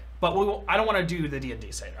 okay, but I don't want to do the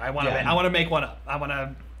D&D satyr. I want to make one up. And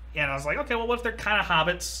I was like, okay, well, what if they're kind of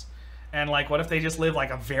hobbits? And like, what if they just live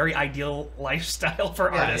like a very ideal lifestyle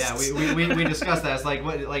for artists? Yeah, we discussed that. It's like,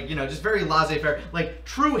 what, like, you know, just very laissez-faire, like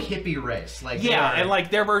true hippie race. Like, yeah, and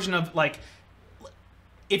like their version of like,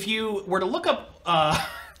 if you were to look up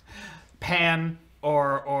Pan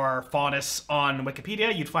or Faunus on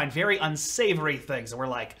Wikipedia, you'd find very unsavory things. And we're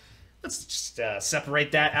like, let's just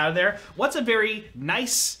separate that out of there. What's a very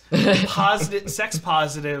nice, positive,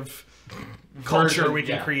 sex-positive culture we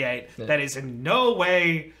can create that is in no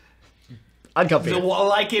way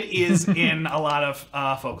like it is in a lot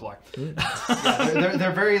of folklore. Yeah,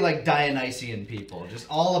 they're very like Dionysian people, just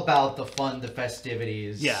all about the fun, the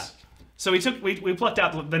festivities. Yeah. So we plucked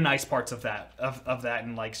out the nice parts of that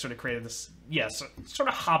and like sort of created this sort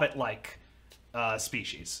of hobbit-like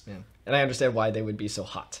species. Yeah. And I understand why they would be so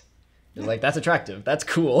hot. It's like, that's attractive. That's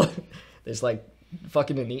cool. There's like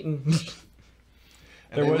fucking and eating.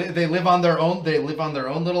 They live on their own. They live on their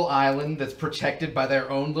own little island that's protected by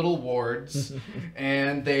their own little wards,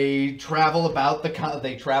 and they travel about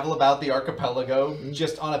the archipelago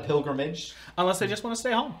just on a pilgrimage. Unless they just want to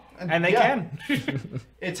stay home, and they can.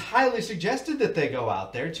 It's highly suggested that they go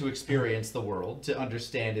out there to experience the world, to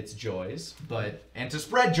understand its joys, and to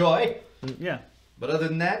spread joy. Yeah. But other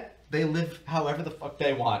than that, they live however the fuck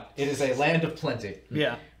they want. It is a land of plenty.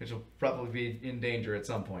 Yeah. Which will probably be in danger at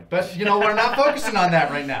some point. But, you know, we're not focusing on that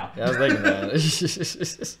right now. Yeah, I was thinking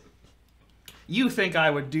that. You think I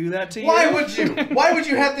would do that to you? Why would you? Why would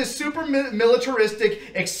you have this super militaristic,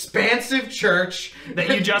 expansive church that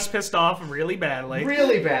you just pissed off really badly?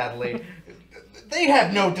 Really badly. They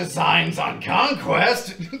have no designs on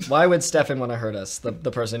conquest. Why would Stefan want to hurt us? The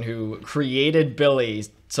person who created Billy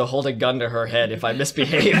to hold a gun to her head if I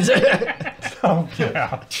misbehaved. Oh,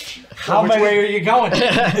 yeah. Which way are you going?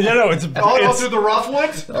 No, it's through the rough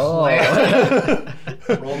woods? Oh.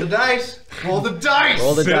 Roll the dice. Roll the dice.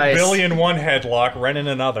 Roll the dice. Billy in one headlock, Ren in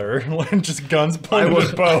another. Just guns pointed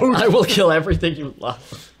at both. I will kill everything you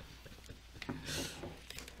love.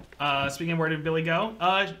 Speaking of where did Billy go?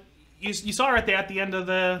 You saw her at the end of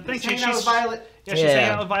the thing. She's hanging out with Violet. Yeah, she's hanging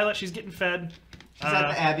out with Violet. She's getting fed. She's at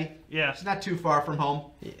the Abbey. Yeah. She's not too far from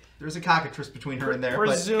home. Yeah. There's a cockatrice between her and there.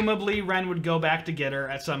 Presumably, Ren would go back to get her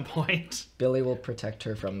at some point. Billy will protect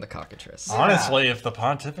her from the cockatrice. Honestly, if the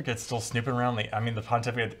Pontificate's still snooping around the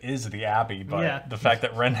Pontificate is the Abbey, but the fact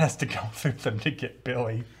that Ren has to go through them to get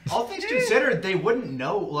Billy. All things considered, they wouldn't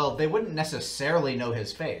know, well, they wouldn't necessarily know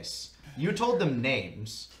his face. You told them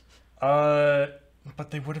names.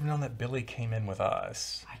 But they would have known that Billy came in with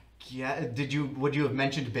us. Yeah, would you have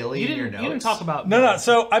mentioned Billy in your notes? You didn't talk about Billy. No,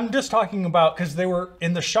 so I'm just talking about, because they were,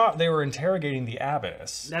 in the shot, they were interrogating the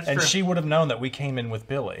abbess. That's and true. She would have known that we came in with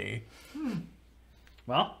Billy.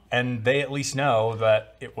 Well. And they at least know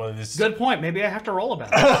that it was... Good point. Maybe I have to roll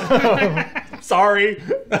about it. Sorry,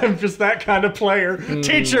 I'm just that kind of player.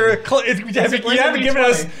 Teacher, you haven't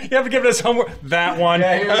given us homework. That one.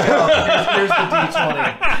 Yeah, here we go. Here's the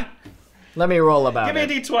D20. Let me roll about it. Give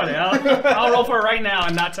me a D20. I'll roll for it right now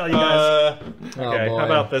and not tell you guys. Okay, how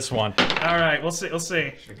about this one? All right, we'll see.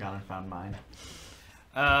 Should have gone and found mine.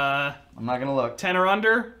 I'm not gonna look. 10 or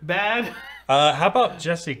under, bad. How about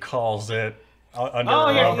Jesse calls it under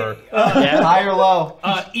or over? High or low?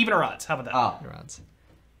 Even or odds. How about that? Oh, odds.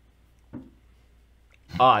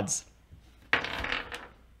 Odds.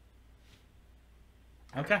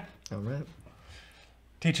 Okay. All right.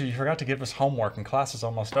 Teacher, you forgot to give us homework and class is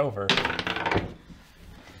almost over.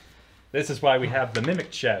 This is why we have the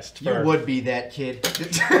mimic chest. You would be that kid.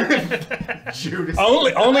 Judas.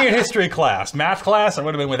 Only in history class. Math class, I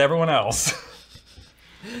would have been with everyone else.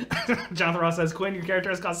 Jonathan Ross says, Quinn, your character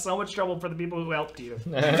has caused so much trouble for the people who helped you.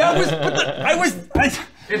 That was.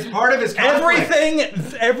 It's part of his conflict.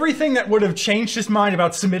 Everything that would have changed his mind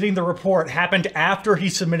about submitting the report happened after he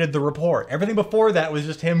submitted the report. Everything before that was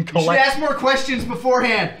just him You should collecting. ask more questions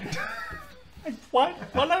beforehand. What?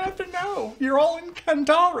 What do I have to know? You're all in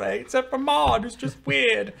Kandare, except for Maud, who's just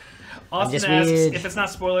weird. Austin Just asks, weird. if it's not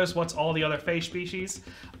spoilers, what's all the other Fae species?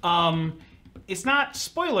 It's not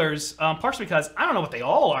spoilers, partially because I don't know what they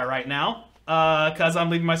all are right now, because I'm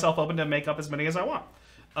leaving myself open to make up as many as I want.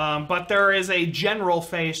 But there is a general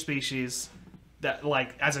Fae species that,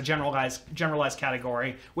 like, as a generalized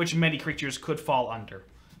category, which many creatures could fall under.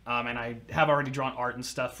 And I have already drawn art and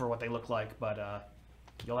stuff for what they look like, but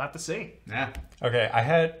you'll have to see. Yeah.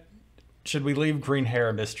 Okay, should we leave green hair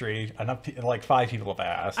a mystery? Enough, like 5 people have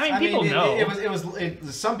asked. I mean, people know.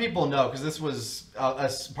 Some people know because this was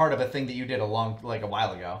part of a thing that you did a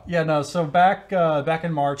while ago. Yeah, no. So back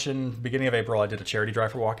in March and beginning of April, I did a charity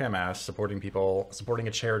drive for Walk MS, supporting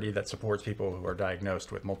a charity that supports people who are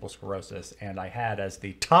diagnosed with multiple sclerosis. And I had as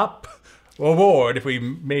the top award, if we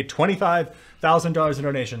made $25,000 in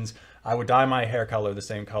donations, I would dye my hair color the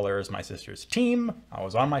same color as my sister's team. I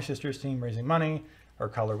was on my sister's team raising money. Her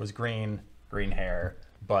color was green hair,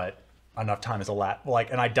 but enough time has elapsed.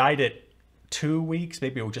 And I dyed it 2 weeks,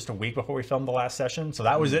 maybe just a week before we filmed the last session. So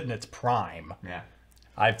that was it in its prime. Yeah.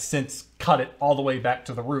 I've since cut it all the way back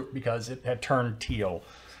to the root because it had turned teal.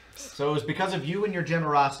 So it was because of you and your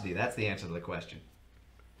generosity. That's the answer to the question.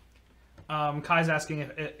 Kai's asking,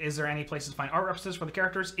 is there any places to find art references for the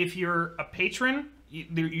characters? If you're a patron,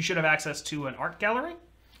 you should have access to an art gallery.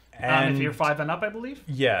 And if you're 5 and up, I believe.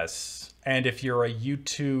 Yes. And if you're a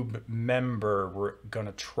YouTube member, we're going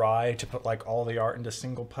to try to put like all the art into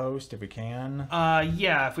single post if we can.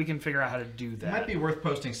 Yeah, if we can figure out how to do that. It might be worth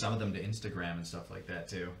posting some of them to Instagram and stuff like that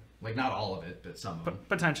too. Like not all of it, but some of them.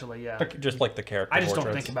 Potentially, yeah. Just like the character I just don't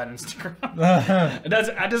portraits. think about Instagram.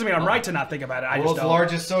 That doesn't mean I'm right to not think about it. I just World's don't.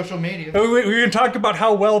 largest social media. We can talk about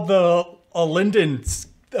how well the Linden's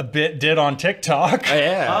a bit did on TikTok. Oh,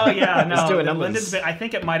 yeah. Oh, yeah, Let's do no. a numbers. Lyndon's bit, I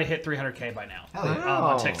think it might have hit 300K by now Hell yeah. on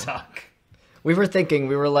Wow. TikTok. We were thinking,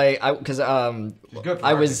 we were like, because Good for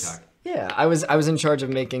I our was, TikTok. yeah, I was in charge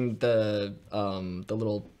of making the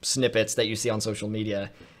little snippets that you see on social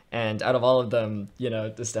media, and out of all of them,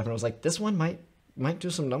 Stefan was like, this one might do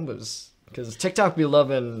some numbers because TikTok be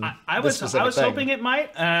loving. I was hoping it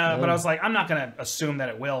might, but I was like, I'm not gonna assume that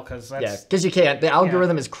it will because that's. Yeah, because you can't. The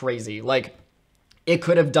algorithm is crazy. Like, it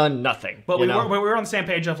could have done nothing. But we were on the same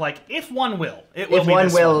page of like, if one will, it will be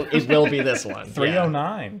this one. It will be this one.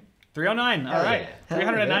 309. 309. All right,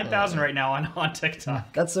 309,000 right now on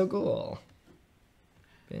TikTok. That's so cool.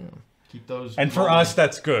 Yeah. Keep those. And for us,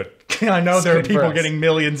 that's good. I know there are good for people us. getting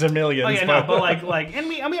millions and millions. Oh yeah, no, but like, and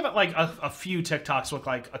we have like a few TikToks with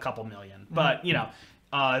like a couple million, but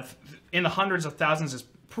in the hundreds of thousands is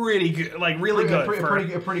pretty good, like really good.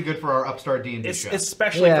 Pretty good for our upstart D&D show.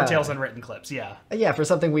 Especially Yeah. for Tales Unwritten clips. Yeah. Yeah, for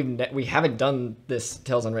something we haven't done this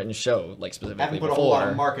Tales Unwritten show like specifically Haven't put before. a whole lot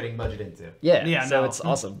of marketing budget into. Yeah, Yeah, so no. it's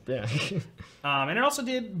awesome. Yeah. And it also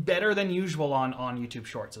did better than usual on YouTube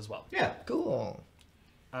Shorts as well. Yeah. Cool.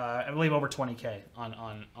 I believe over 20K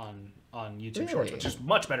on YouTube Shorts, Really? which is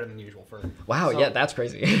much better than usual for. Wow, yeah, that's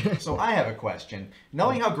crazy. So I have a question.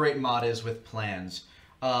 Knowing how great Mod is with plans,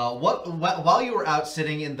 while you were out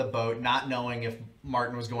sitting in the boat, not knowing if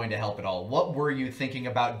Martin was going to help at all, what were you thinking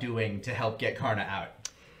about doing to help get Karna out?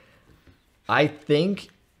 I think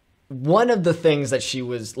one of the things that she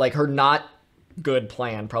was like her not good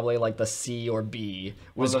plan, probably like the C or B,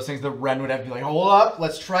 One of was those things that Ren would have to be like, hold up,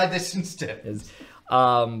 let's try this instead.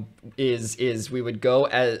 is we would go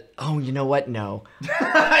as you know what? No.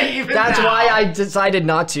 Even That's now. why I decided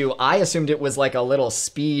not to. I assumed it was like a little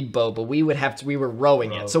speed boat, but we were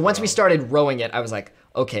rowing it. So once we started rowing it, I was like,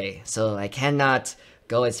 okay, so I cannot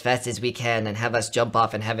go as fast as we can and have us jump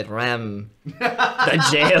off and have it ram the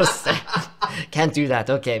jails. Can't do that.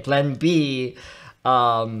 Okay, plan B.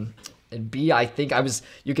 And B, I think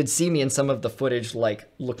you could see me in some of the footage, like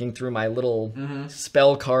looking through my little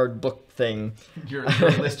spell card book thing. Your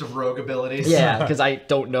list of rogue abilities. Yeah, because I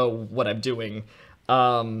don't know what I'm doing.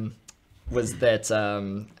 Was that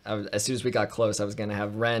as soon as we got close, I was gonna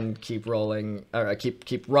have Ren keep rolling or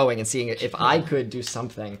keep rowing and seeing if I could do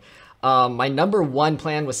something. My number one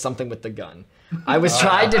plan was something with the gun. I was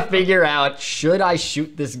trying to figure out, should I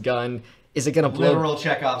shoot this gun? Is it gonna blow? Literal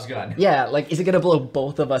Chekhov's gun. Yeah, like, is it gonna blow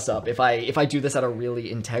both of us up if I do this at a really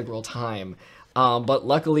integral time? But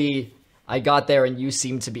luckily, I got there and you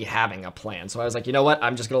seemed to be having a plan. So I was like, you know what?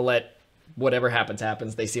 I'm just gonna let whatever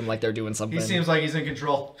happens, they seem like they're doing something. He seems like he's in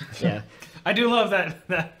control. Yeah. I do love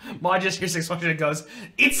that Maud just hears explosion and goes,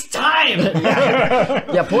 "It's time!"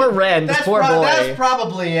 Yeah, poor Ren, this poor boy. That's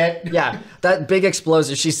probably it. Yeah, that big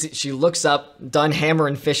explosion. She looks up, done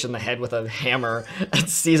hammering fish in the head with a hammer, and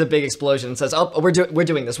sees a big explosion and says, "Oh, we're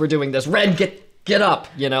doing this. Ren, get up!"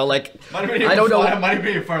 You know, like I don't know. Might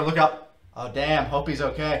be far. Look up. Oh damn! Hope he's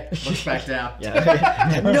okay. Looks back down.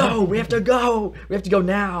 Yeah. No, we have to go. We have to go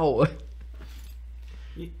now.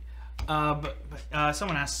 But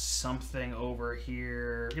someone asked something over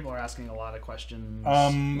here. People are asking a lot of questions.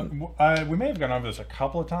 We may have gone over this a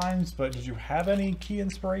couple of times, but did you have any key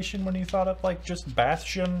inspiration when you thought of like just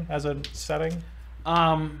Bastion as a setting?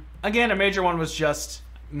 Again, a major one was just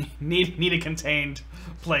need a contained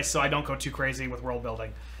place so I don't go too crazy with world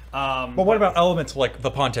building. But what about elements like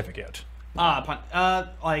the Pontificate?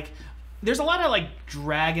 Like there's a lot of like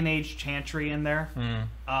Dragon Age chantry in there,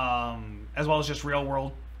 as well as just real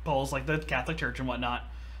world polls like the Catholic Church and whatnot.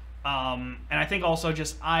 And I think also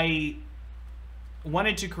just I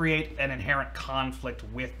wanted to create an inherent conflict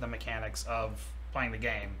with the mechanics of playing the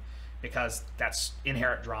game, because that's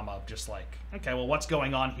inherent drama of just like, okay, well, what's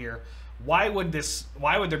going on here? Why would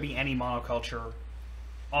there be any monoculture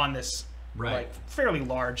on this like fairly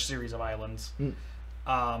large series of islands,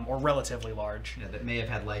 or relatively large? Yeah, that may have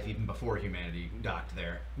had life even before humanity docked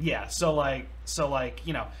there. Yeah, so like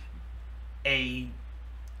you know, a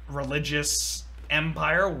religious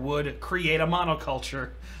empire would create a monoculture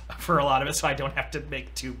for a lot of it, so I don't have to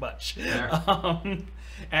make too much.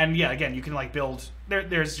 And yeah, again, you can like build.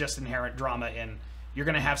 There's just inherent drama in you're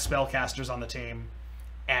going to have spellcasters on the team,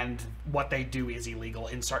 and what they do is illegal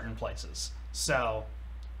in certain places. So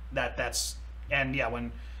that's and yeah,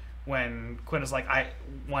 when Quinn is like, I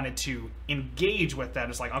wanted to engage with that,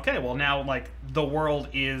 it's like, okay, well now like the world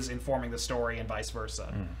is informing the story and vice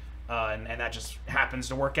versa. And that just happens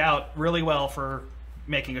to work out really well for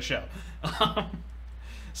making a show.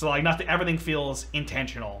 So like everything feels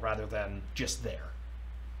intentional rather than just there.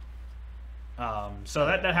 So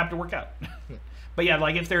that happened to work out. But yeah,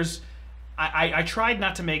 like if there's, I tried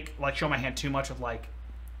not to show my hand too much with like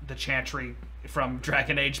the chantry from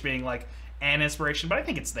Dragon Age being like an inspiration, but I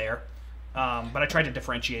think it's there. But I tried to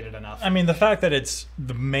differentiate it enough. I mean, the fact that it's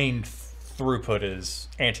the main throughput is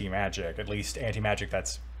anti-magic, at least anti-magic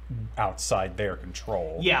that's outside their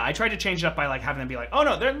control. Yeah, I tried to change it up by like having them be like, oh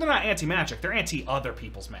no, they're not anti-magic, they're anti-other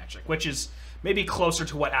people's magic, which is maybe closer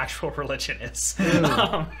to what actual religion is.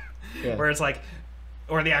 Where it's like,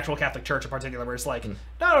 or the actual Catholic Church in particular, where it's like,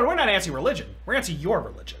 no, we're not anti-religion, we're anti-your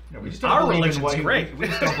religion. No, we just don't Our believe religion's great. We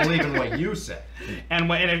just don't believe in what you say. And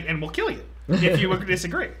we'll kill you if you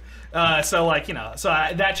disagree. So like, you know, so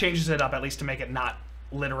that changes it up at least to make it not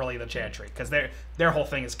literally the chantry, because their whole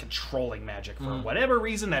thing is controlling magic for whatever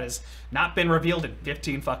reason that has not been revealed in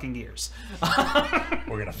 15 fucking years.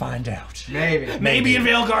 We're gonna find out. Maybe in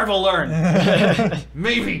Veilguard we'll learn.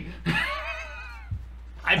 Maybe.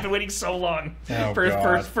 I've been waiting so long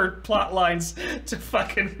for plot lines to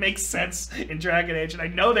fucking make sense in Dragon Age, and I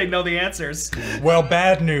know they know the answers. Well,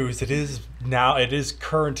 bad news. It is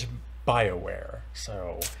current BioWare,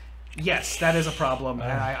 so yes, that is a problem,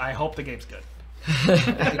 and I hope the game's good.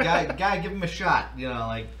 Guy, give him a shot. You know,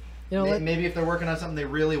 like maybe if they're working on something they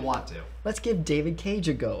really want to. Let's give David Cage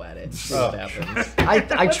a go at it. See what happens.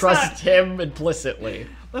 I trust him implicitly.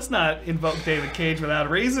 Let's not invoke David Cage without a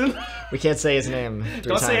reason. We can't say his name 3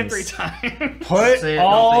 Don't times. say it 3 times.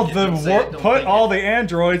 Put all the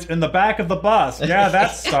androids in the back of the bus. Yeah,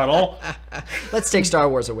 that's subtle. Let's take Star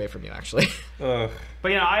Wars away from you, actually. But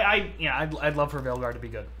you know, I'd love for Veilguard to be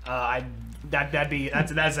good.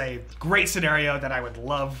 That's a great scenario that I would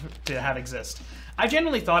love to have exist. I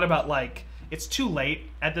genuinely thought about like, it's too late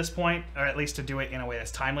at this point, or at least to do it in a way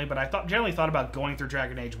that's timely, but I generally thought about going through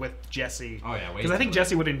Dragon Age with Jesse. Oh yeah, because I think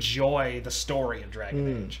Jesse would enjoy the story of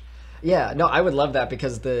Dragon Age. Yeah, no, I would love that,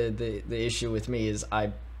 because the issue with me is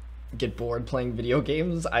I get bored playing video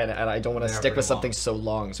games, and I don't want to stick with something so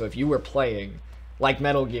long. So if you were playing like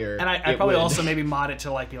Metal Gear, and I probably also maybe mod it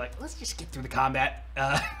to like be like, let's just get through the combat.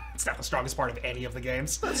 It's not the strongest part of any of the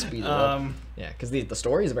games. Speed it up. Yeah, because the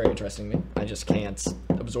story is very interesting to me. I just can't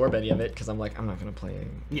absorb any of it because I'm like, I'm not going to play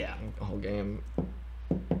a whole game.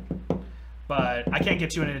 But I can't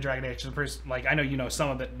get too into Dragon Age. Like, I know you know some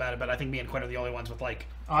of it about it, but I think me and Quinn are the only ones with like.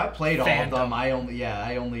 Oh, I played all of them. I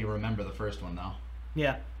only remember the first one though.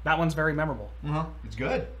 Yeah, that one's very memorable. It's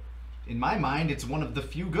good. in my mind, it's one of the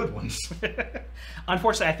few good ones.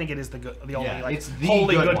 Unfortunately, I think it is the only Yeah, like it's the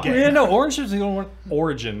wholly good good one. game. Yeah, no, Orange is the only one.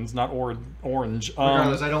 Origins, not orange.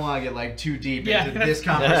 Regardless, I don't want to get like too deep Yeah. into this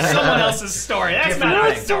conversation. Someone else's story. That's Different not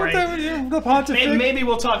our thing. story. The Pontific. Maybe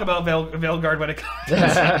we'll talk about Veilguard when it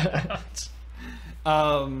comes out.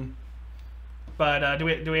 But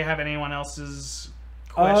do we have anyone else's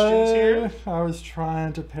questions here? I was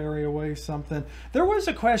trying to parry away something. There was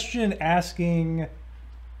a question asking,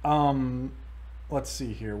 let's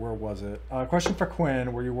see here, where was it? A question for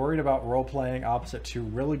Quinn, were you worried about role-playing opposite two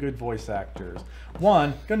really good voice actors?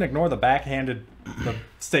 One, gonna ignore the backhanded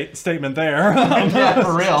statement there. Yeah,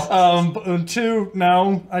 for real. Two,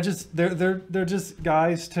 no, they're just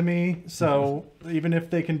guys to me, so even if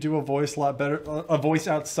they can do a voice a lot better, a voice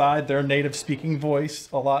outside their native speaking voice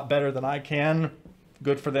a lot better than I can,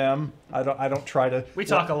 good for them. I don't try to. We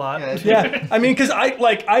talk a lot. Yeah, I mean, because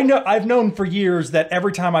I've known for years that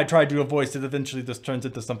every time I try to do a voice, it eventually just turns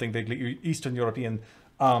into something vaguely Eastern European.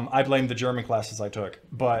 I blame the German classes I took,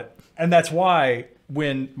 and that's why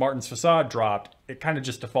when Martin's Facade dropped, it kind of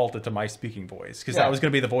just defaulted to my speaking voice, because that was going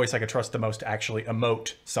to be the voice I could trust the most to actually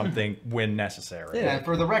emote something when necessary. Yeah, and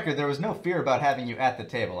for the record, there was no fear about having you at the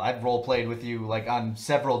table. I've role-played with you like on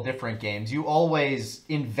several different games. You always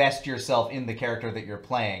invest yourself in the character that you're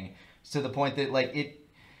playing, to the point that like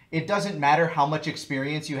it doesn't matter how much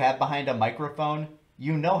experience you have behind a microphone.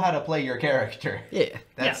 You know how to play your character. Yeah.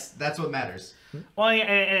 That's what matters. Well, and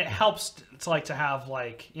it helps to have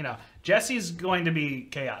Jesse's going to be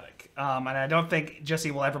chaotic, and I don't think Jesse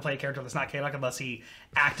will ever play a character that's not chaotic unless he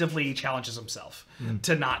actively challenges himself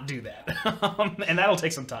to not do that, and that'll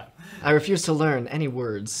take some time. I refuse to learn any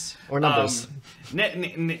words or numbers.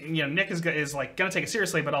 Nick is like going to take it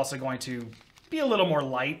seriously, but also going to be a little more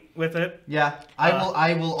light with it. Yeah,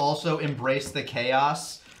 I will also embrace the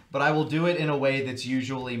chaos. But I will do it in a way that's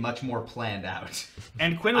usually much more planned out.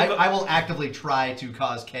 And Quinn will I will actively try to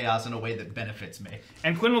cause chaos in a way that benefits me.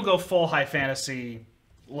 And Quinn will go full high fantasy,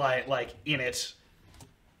 like in it,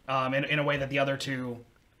 in a way that the other two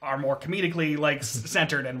are more comedically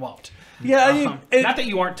centered and won't. Yeah, I mean, not that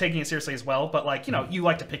you aren't taking it seriously as well, but you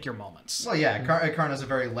like to pick your moments. Well, yeah, Karna's a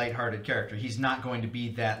very lighthearted character. He's not going to be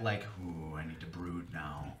that ooh, I need to brood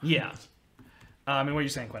now. Yeah. And what are you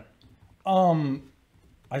saying, Quinn?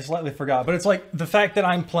 I slightly forgot, but it's like the fact that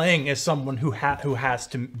I'm playing as someone who has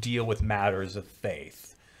to deal with matters of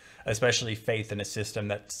faith, especially faith in a system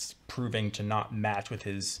that's proving to not match with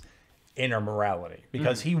his inner morality,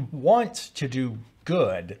 because he wants to do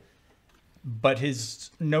good, but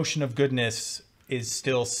his notion of goodness is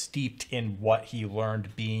still steeped in what he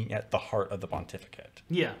learned being at the heart of the pontificate.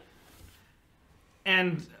 Yeah.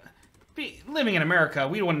 And living in America,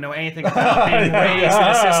 we don't want to know anything about being raised in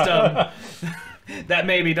a system that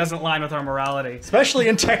maybe doesn't line with our morality. Especially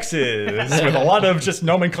in Texas, with a lot of just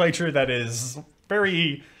nomenclature that is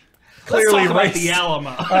very clearly Let's talk about racist. the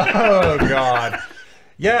Alamo. Oh, God.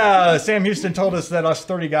 Yeah, Sam Houston told us that us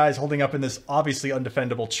 30 guys holding up in this obviously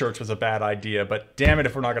undefendable church was a bad idea, but damn it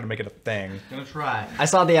if we're not going to make it a thing. Gonna try. I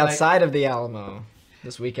saw the outside of the Alamo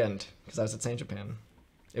this weekend because I was at St. Japan.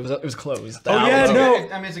 It was closed. Oh, yeah, no.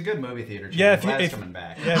 I mean, it's a good movie theater. Yeah, Glad it's coming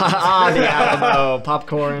back. Yeah. The Alamo,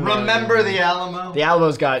 popcorn. Remember the Alamo? The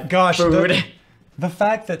Alamo's got food. The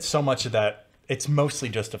fact that so much of that, it's mostly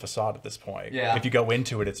just a facade at this point. Yeah. If you go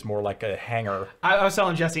into it, it's more like a hangar. I was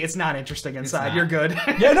telling Jesse, it's not interesting inside. not. You're good.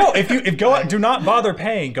 Yeah, no. If go out, do not bother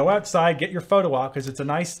paying. Go outside, get your photo op because it's a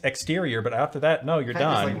nice exterior. But after that, no, you're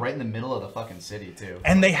done. It's like right in the middle of the fucking city too.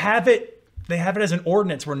 And they have it as an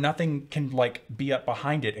ordinance where nothing can be up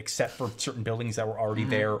behind it except for certain buildings that were already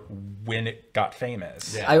there when it got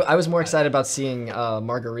famous. Yeah. I was more excited about seeing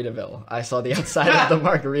Margaritaville. I saw the outside of the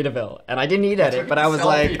Margaritaville, and I didn't eat at it, but I was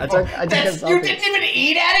like, I took a selfie. You didn't even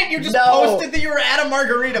eat at it. You just No. posted that you were at a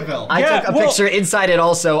Margaritaville. I took a picture inside it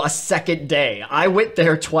also a second day. I went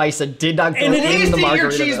there twice and did not go and it in is the to eat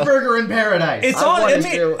your Margaritaville. cheeseburger in paradise. It's I on. wanted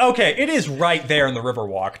to. Okay, it is right there in the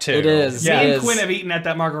Riverwalk too. It is. Yeah. Me It and Quinn have eaten at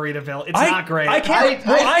that Margaritaville. It's not great. I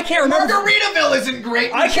can't remember. Margaritaville isn't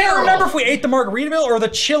great. I can't remember if we ate the Margaritaville or the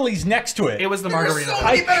Chili's next to it. It was the There's Margaritaville. so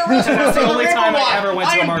many better restaurants. That's the in only time I Riverwalk. ever went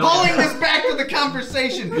to a I am Margaritaville. pulling this back to the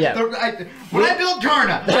conversation. Yeah. When I built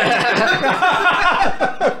Karna,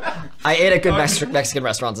 I ate at good Mexican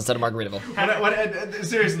restaurants instead of Margaritaville.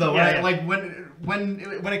 seriously though, Yeah,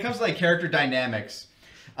 when it comes to character dynamics,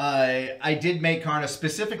 I did make Karna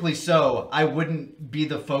specifically so I wouldn't be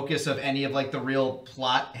the focus of any of the real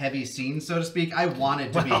plot heavy scenes, so to speak. I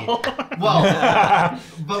wanted to be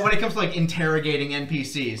but when it comes to interrogating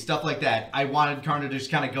NPCs, stuff like that, I wanted Karna to just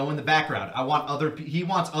kind of go in the background. He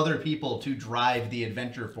wants other people to drive the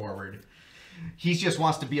adventure forward. he just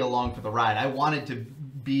wants to be along for the ride. I wanted to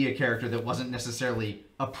be a character that wasn't necessarily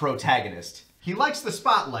a protagonist. He likes the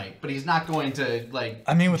spotlight, but he's not going to, like...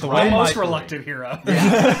 I mean, with the way Most reluctant hero.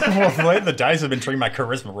 well, the way the dice have been treating my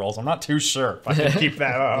charisma rolls, I'm not too sure if I can keep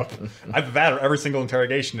that up. Either that or every single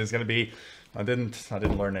interrogation is going to be... I didn't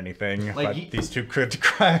learn anything, Like, but these two could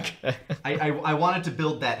crack. I wanted to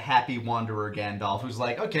build that happy wanderer Gandalf who's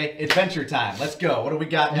like, okay, adventure time. Let's go. What do we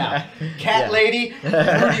got now? Cat lady,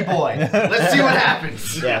 Rudy boy. Let's see what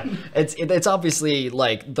happens. Yeah, it's obviously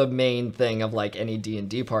like the main thing of like any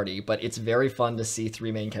D&D party, but it's very fun to see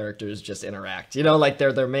three main characters just interact. You know, like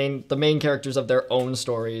they're the main characters of their own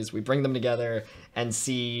stories. We bring them together and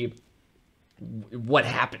see what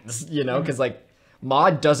happens. You know, because like.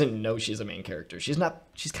 Maud doesn't know she's a main character. She's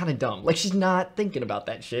kind of dumb. Like, she's not thinking about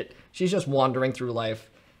that shit. She's just wandering through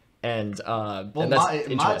life, and that's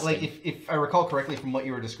interesting. Maud, like, if I recall correctly from what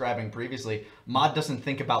you were describing previously, Maud doesn't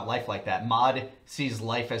think about life like that. Maud sees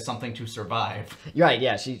life as something to survive. Right,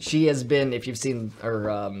 yeah. She has been, if you've seen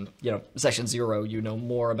her, Session 0, you know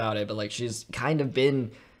more about it, but, like, she's kind of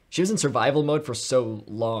been... She was in survival mode for so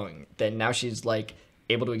long that now she's, like...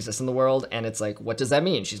 able to exist in the world, and it's like, what does that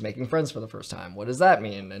mean? She's making friends for the first time. What does that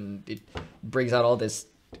mean? And it brings out all this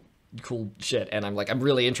cool shit, and I'm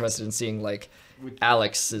really interested in seeing like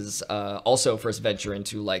Alex's also first venture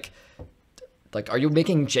into like are you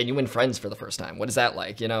making genuine friends for the first time? What is that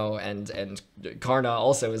like? You know, and Karna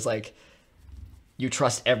also is like, you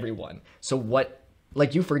trust everyone. So what,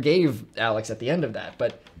 like, you forgave Alex at the end of that,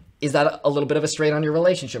 but is that a little bit of a strain on your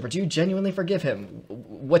relationship, or do you genuinely forgive him?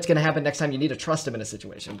 What's going to happen next time you need to trust him in a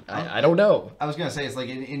situation? I don't know. I was going to say, it's like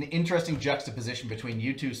an interesting juxtaposition between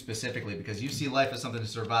you two specifically, because you see life as something to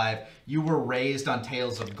survive. You were raised on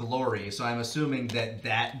Tales of Glory, so I'm assuming that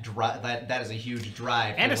is a huge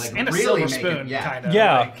drive. And to, a silver spoon, kind of.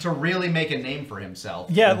 Yeah. Like, to really make a name for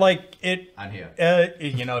himself. Yeah, like, it... I'm here.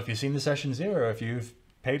 You know, if you've seen the Session 0, if you've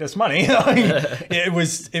paid us money, it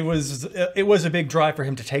was a big drive for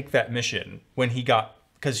him to take that mission when he got,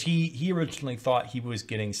 because he originally thought he was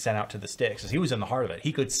getting sent out to the sticks, because he was in the heart of it.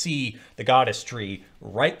 He could see the goddess tree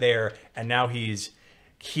right there, and now he's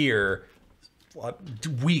here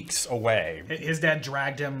weeks away. his dad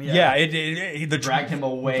dragged him. Dragged him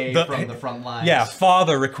away from the front lines. Yeah,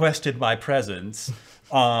 father requested my presence.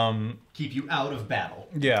 Keep you out of battle.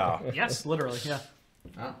 Yeah. Yes, literally. Yeah.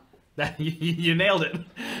 Oh. That you nailed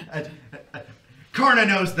it. Karna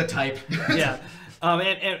knows the type. Yeah.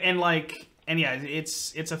 And yeah,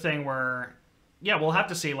 it's a thing where, yeah, we'll have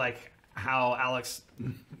to see like how Alex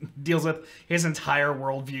deals with his entire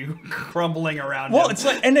worldview crumbling around him. It's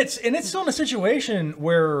like, and it's still in a situation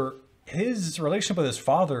where his relationship with his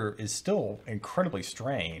father is still incredibly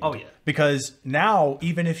strained. Oh yeah. Because now,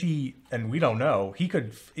 even if he, and we don't know, he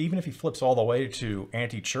could, even if he flips all the way to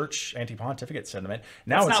anti-church, anti-pontificate sentiment,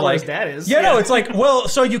 now That's it's not like, what his dad is. Yeah, no, it's like, well,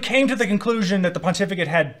 so you came to the conclusion that the pontificate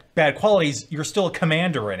had bad qualities. You're still a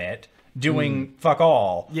commander in it, doing fuck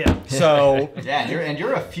all. Yeah. So yeah, and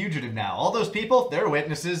you're a fugitive now. All those people, they're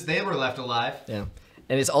witnesses. They were left alive. Yeah,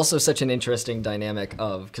 and it's also such an interesting dynamic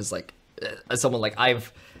of, because like, as someone like I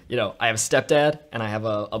have a stepdad and I have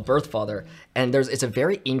a birth father, and it's a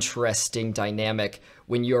very interesting dynamic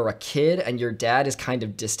when you're a kid and your dad is kind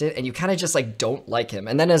of distant and you kind of just like don't like him.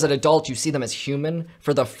 And then as an adult, you see them as human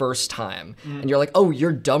for the first time. And you're like, oh,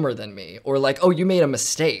 you're dumber than me. Or like, oh, you made a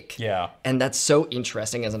mistake. Yeah. And that's so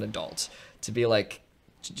interesting as an adult to be like,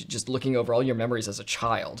 just looking over all your memories as a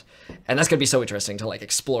child. And that's going to be so interesting to like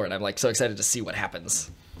explore. And I'm like so excited to see what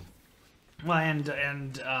happens. Well, and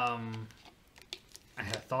I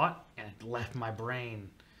had a thought and it left my brain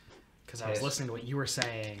because I was listening to what you were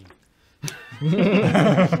saying.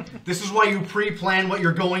 This is why you pre-plan what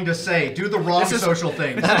you're going to say. Do the wrong social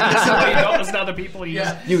things. So you don't listen to other people. You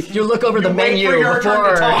look over the menu for your turn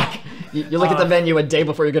to before talk. you look at the menu a day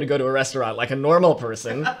before you're going to go to a restaurant like a normal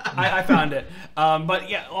person. I found it. But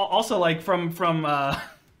yeah, also like from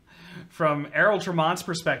Errol Tremont's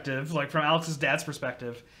perspective, like from Alex's dad's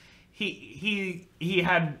perspective, he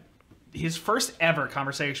had his first ever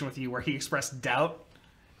conversation with you where he expressed doubt.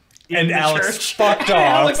 And Alex church. fucked off.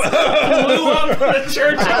 Alex blew up the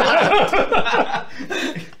church.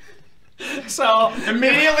 So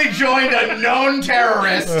immediately joined a known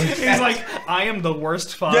terrorist. He's like, I am the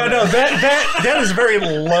worst father. Yeah, no, that is a very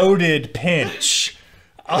loaded pinch.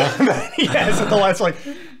 He has at the last, like,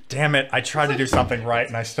 damn it, I tried to do something right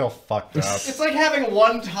and I still fucked up. It's like having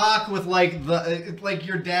one talk with like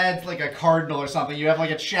your dad's like a cardinal or something. You have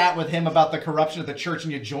like a chat with him about the corruption of the church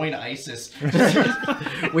and you join ISIS.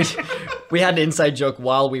 We had an inside joke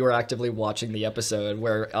while we were actively watching the episode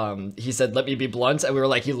where he said, "Let me be blunt," and we were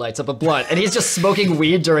like, "He lights up a blunt," and he's just smoking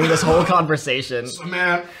weed during this whole conversation. So,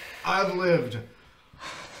 man, I've lived.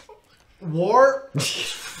 War?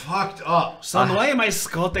 Fucked up. Son, why am I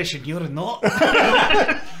Scottish and you're not?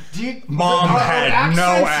 Mom had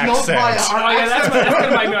no accent. That's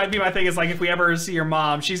gonna be my thing. Is like if we ever see your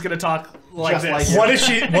mom, she's gonna talk like Just this.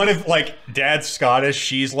 like What if like Dad's Scottish,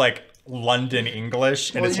 she's like London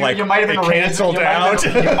English, and it's like you might have been canceled out.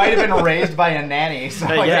 You might have been raised by a nanny.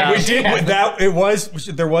 So yeah. We did that.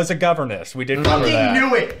 There was a governess. We did cover that.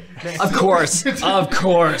 knew it. Of course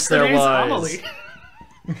there Her name's was.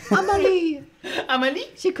 Amelie. Amelie,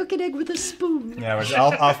 she cook an egg with a spoon. Yeah,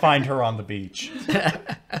 I'll find her on the beach.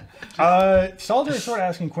 Salter is sort of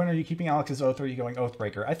asking, Quinn, are you keeping Alex's oath or are you going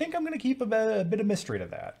Oathbreaker? I think I'm going to keep a bit of mystery to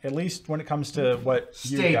that, at least when it comes to what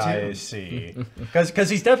you guys see. Because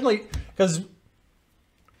he's definitely... Because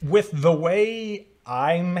with the way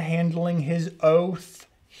I'm handling his oath,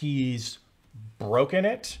 he's broken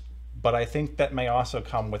it. But I think that may also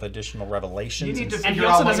come with additional revelations. You need to And figure he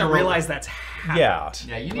also out what doesn't your- realize that's happened. Yeah.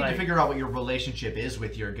 Yeah, you need to figure out what your relationship is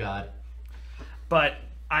with your god. But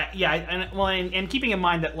and keeping in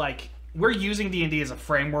mind that like we're using D&D as a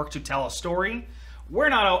framework to tell a story, we're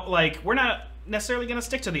not necessarily going to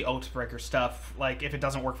stick to the Oathbreaker stuff. Like if it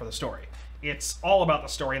doesn't work for the story, it's all about the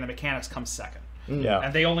story, and the mechanics come second. Yeah.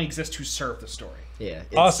 And they only exist to serve the story. Yeah.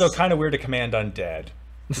 Also, kind of weird to command undead.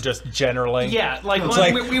 Just generally. Yeah, like, It's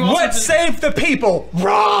like, we also let's save the people!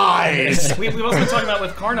 Rise! We've also been talking about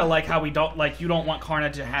with Karna, like how you don't want Karna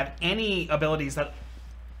to have any abilities that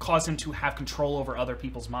cause him to have control over other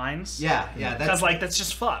people's minds. Yeah, Because that's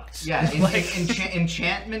just fucked. Yeah, like,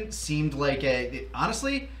 enchantment seemed like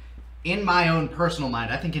honestly, in my own personal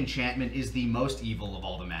mind, I think enchantment is the most evil of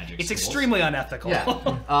all the magic it's schools. extremely unethical.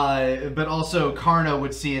 Yeah, but also Karna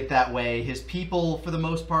would see it that way. His people, for the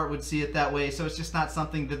most part, would see it that way. So it's just not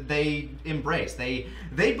something that they embrace. They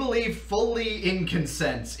believe fully in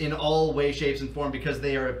consent in all ways, shapes, and form because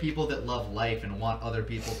they are a people that love life and want other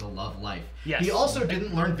people to love life. Yes. He also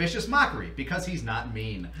didn't learn vicious mockery because he's not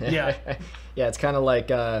mean. Yeah. Yeah, it's kind of like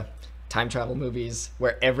time travel movies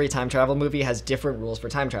where every time travel movie has different rules for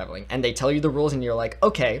time traveling, and they tell you the rules and you're like,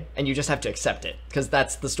 okay, and you just have to accept it because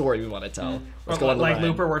that's the story we want to tell. Let's go on the like ride.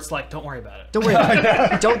 Looper, where it's like, don't worry about it. Don't worry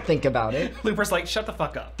about it. Don't think about it. Looper's like, shut the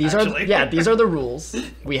fuck up. These are the rules.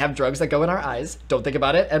 We have drugs that go in our eyes. Don't think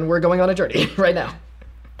about it, and we're going on a journey right now.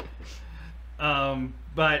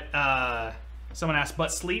 But someone asked,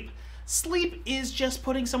 but sleep? Sleep is just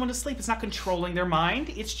putting someone to sleep. It's not controlling their mind.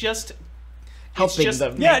 It's just Helping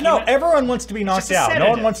them. Yeah, no, everyone wants to be knocked just a out. No one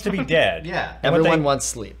sedative. wants to be dead. Yeah. Everyone wants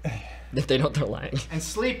sleep. If they don't, they're lying. And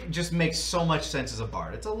sleep just makes so much sense as a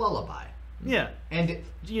bard. It's a lullaby. Yeah. And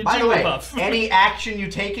You by the way, Jigglypuff. any action you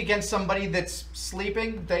take against somebody that's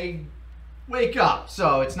sleeping, they wake up.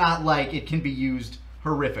 So it's not like it can be used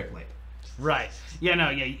horrifically. Right. Yeah, no,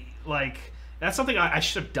 yeah, like, that's something I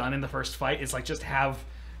should have done in the first fight, is, like, just have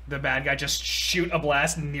the bad guy just shoot a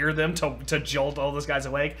blast near them to jolt all those guys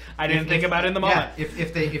awake. I didn't think about it in the moment. Yeah,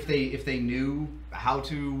 if they knew how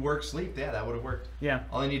to work sleep, yeah, that would have worked. Yeah.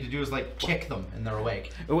 All they need to do is, like, kick them and they're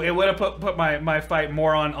awake. It would have put my fight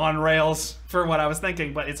more on rails for what I was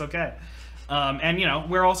thinking, but it's okay. And, you know,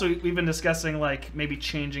 we've been discussing, like, maybe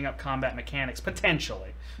changing up combat mechanics, potentially,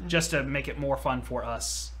 just to make it more fun for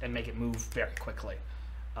us and make it move very quickly.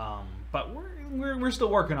 But we're still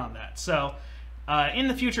working on that. So, in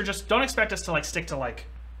the future, just don't expect us to, like, stick to, like,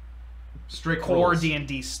 Strict core rules.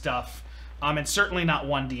 D&D stuff. And certainly not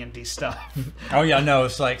one D&D stuff. Oh yeah, no,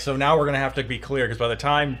 it's like, so now we're gonna have to be clear because by the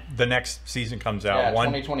time the next season comes out,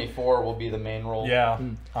 2024 will be the main role. Yeah.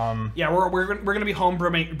 Yeah, we're gonna be home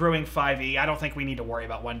brewing 5e. I don't think we need to worry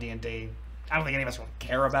about one D&D. I don't think any of us will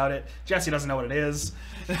care about it. Jesse doesn't know what it is.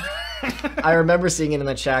 I remember seeing it in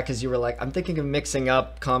the chat because you were like, I'm thinking of mixing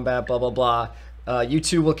up combat, blah, blah, blah. You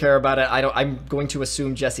two will care about it. I'm going to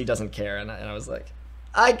assume Jesse doesn't care. And I was like,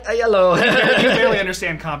 hello. You barely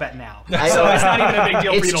understand combat now. So it's not even a big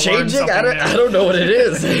deal for you to It's learn changing. something new. I don't know what it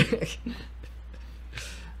is.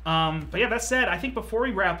 But yeah, that said, I think before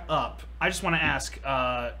we wrap up, I just want to ask,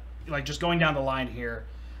 like, just going down the line here,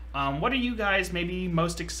 what are you guys maybe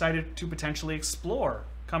most excited to potentially explore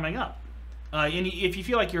coming up? And if you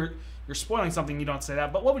feel like you're spoiling something, you don't say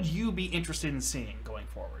that. But what would you be interested in seeing going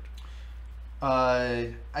forward?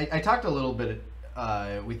 I talked a little bit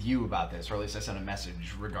with you about this, or at least I sent a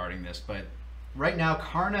message regarding this, but right now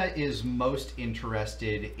Karna is most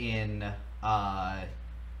interested in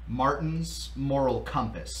Martin's moral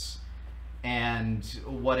compass and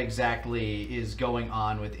what exactly is going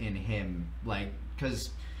on within him. Like, because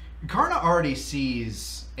Karna already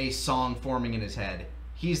sees a song forming in his head.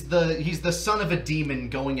 He's the son of a demon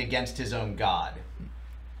going against his own god,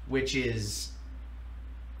 which is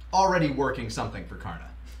already working something for Karna.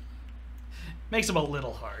 Makes him a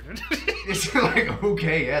little hard. It's like,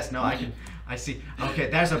 okay, yes, no, I see. Okay,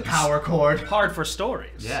 there's a power chord. Hard for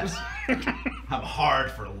stories. Yes. I'm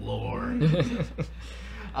hard for lore.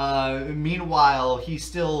 Meanwhile, he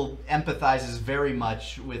still empathizes very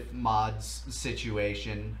much with Maud's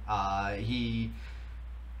situation. He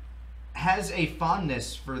has a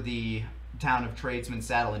fondness for the town of Tradesman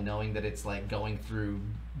Saddle, and knowing that it's like going through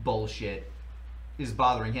bullshit is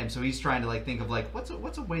bothering him. So he's trying to like think of like what's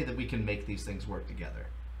a way that we can make these things work together.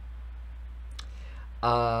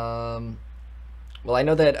 Well, I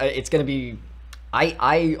know that it's gonna be.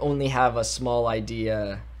 I only have a small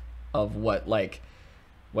idea of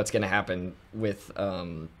what's gonna happen with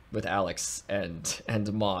Alex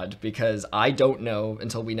and Maud, because I don't know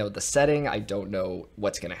until we know the setting. I don't know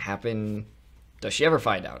what's gonna happen. Does she ever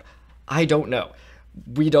find out? I don't know.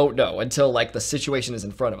 We don't know until like the situation is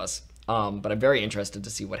in front of us. But I'm very interested to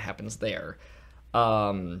see what happens there,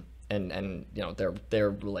 and you know their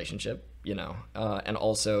relationship, you know, and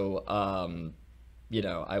also you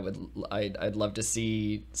know I'd love to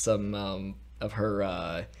see some of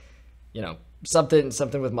her, you know,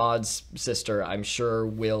 something with Maud's sister. I'm sure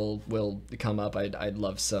will come up. I'd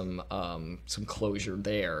love some closure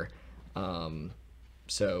there.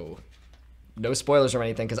 So no spoilers or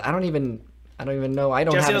anything, because I don't even know. I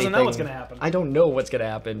don't Jesse have doesn't anything. know what's gonna happen. I don't know what's gonna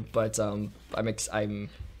happen, but I'm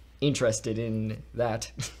interested in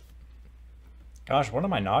that. Gosh, what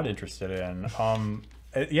am I not interested in?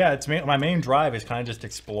 Yeah, my main drive is kind of just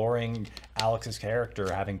exploring Alex's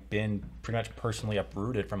character, having been pretty much personally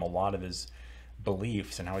uprooted from a lot of his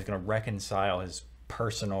beliefs, and how he's going to reconcile his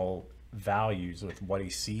personal values with what he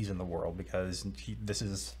sees in the world, because this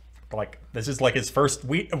is like his first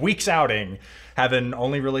week's outing, having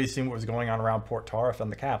only really seen what was going on around Port Tarif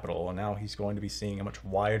and the capital, and now he's going to be seeing a much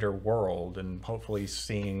wider world and hopefully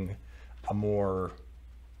seeing a more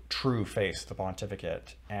true face to the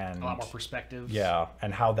pontificate, and A lot more perspective. Yeah,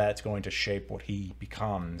 and how that's going to shape what he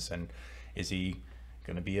becomes. And is he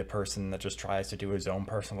going to be a person that just tries to do his own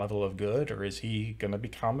personal level of good, or is he going to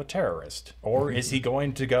become a terrorist, or is he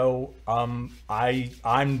going to go, I'm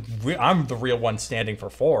the real one standing for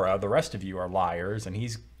Fora, the rest of you are liars, and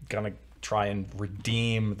he's going to try and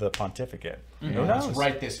redeem the pontificate? Who knows? Let's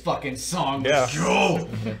write this fucking song. Yeah. Let's go.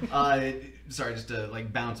 Sorry, just to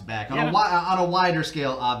like bounce back. On a wider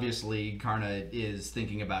scale, obviously, Karna is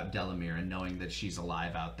thinking about Delamere, and knowing that she's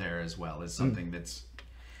alive out there as well is something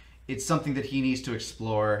it's something that he needs to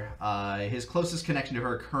explore. His closest connection to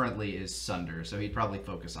her currently is Sunder, so he'd probably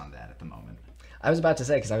focus on that at the moment. I was about to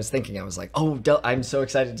say, because I was like, oh, I'm so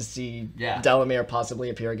excited to see Delamere possibly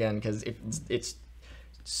appear again, because it's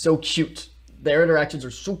so cute. Their interactions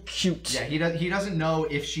are so cute. Yeah, he doesn't know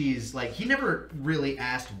if she's like, he never really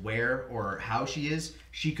asked where or how she is.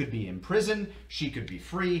 She could be in prison, she could be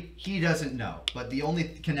free, he doesn't know. But the only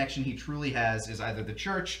connection he truly has is either the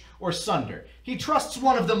church or Sunder. He trusts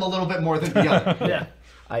one of them a little bit more than the other. Yeah.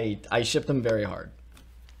 I ship them very hard.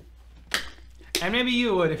 And maybe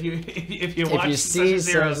you would if you watch you see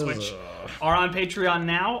Zeros, which are on Patreon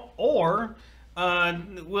now, or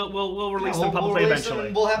we'll release them publicly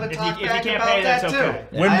eventually. We'll have a talk back about that too. Okay.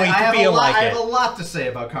 When we feel like it. I have a lot to say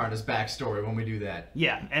about Karna's backstory when we do that.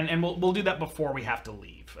 Yeah, and we'll do that before we have to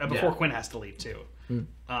leave. Before Quinn has to leave too.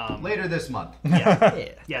 Later this month.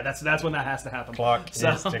 Yeah, that's when that has to happen. Clock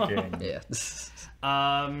is ticking. Yeah.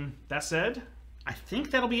 That said, I think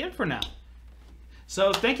that'll be it for now.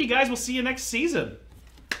 So thank you guys. We'll see you next season.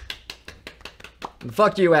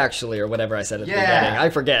 Fuck you, actually, or whatever I said at the beginning. I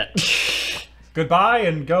forget. Goodbye,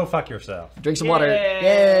 and go fuck yourself. Drink some water.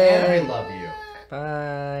 And I love you.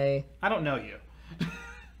 Bye. I don't know you.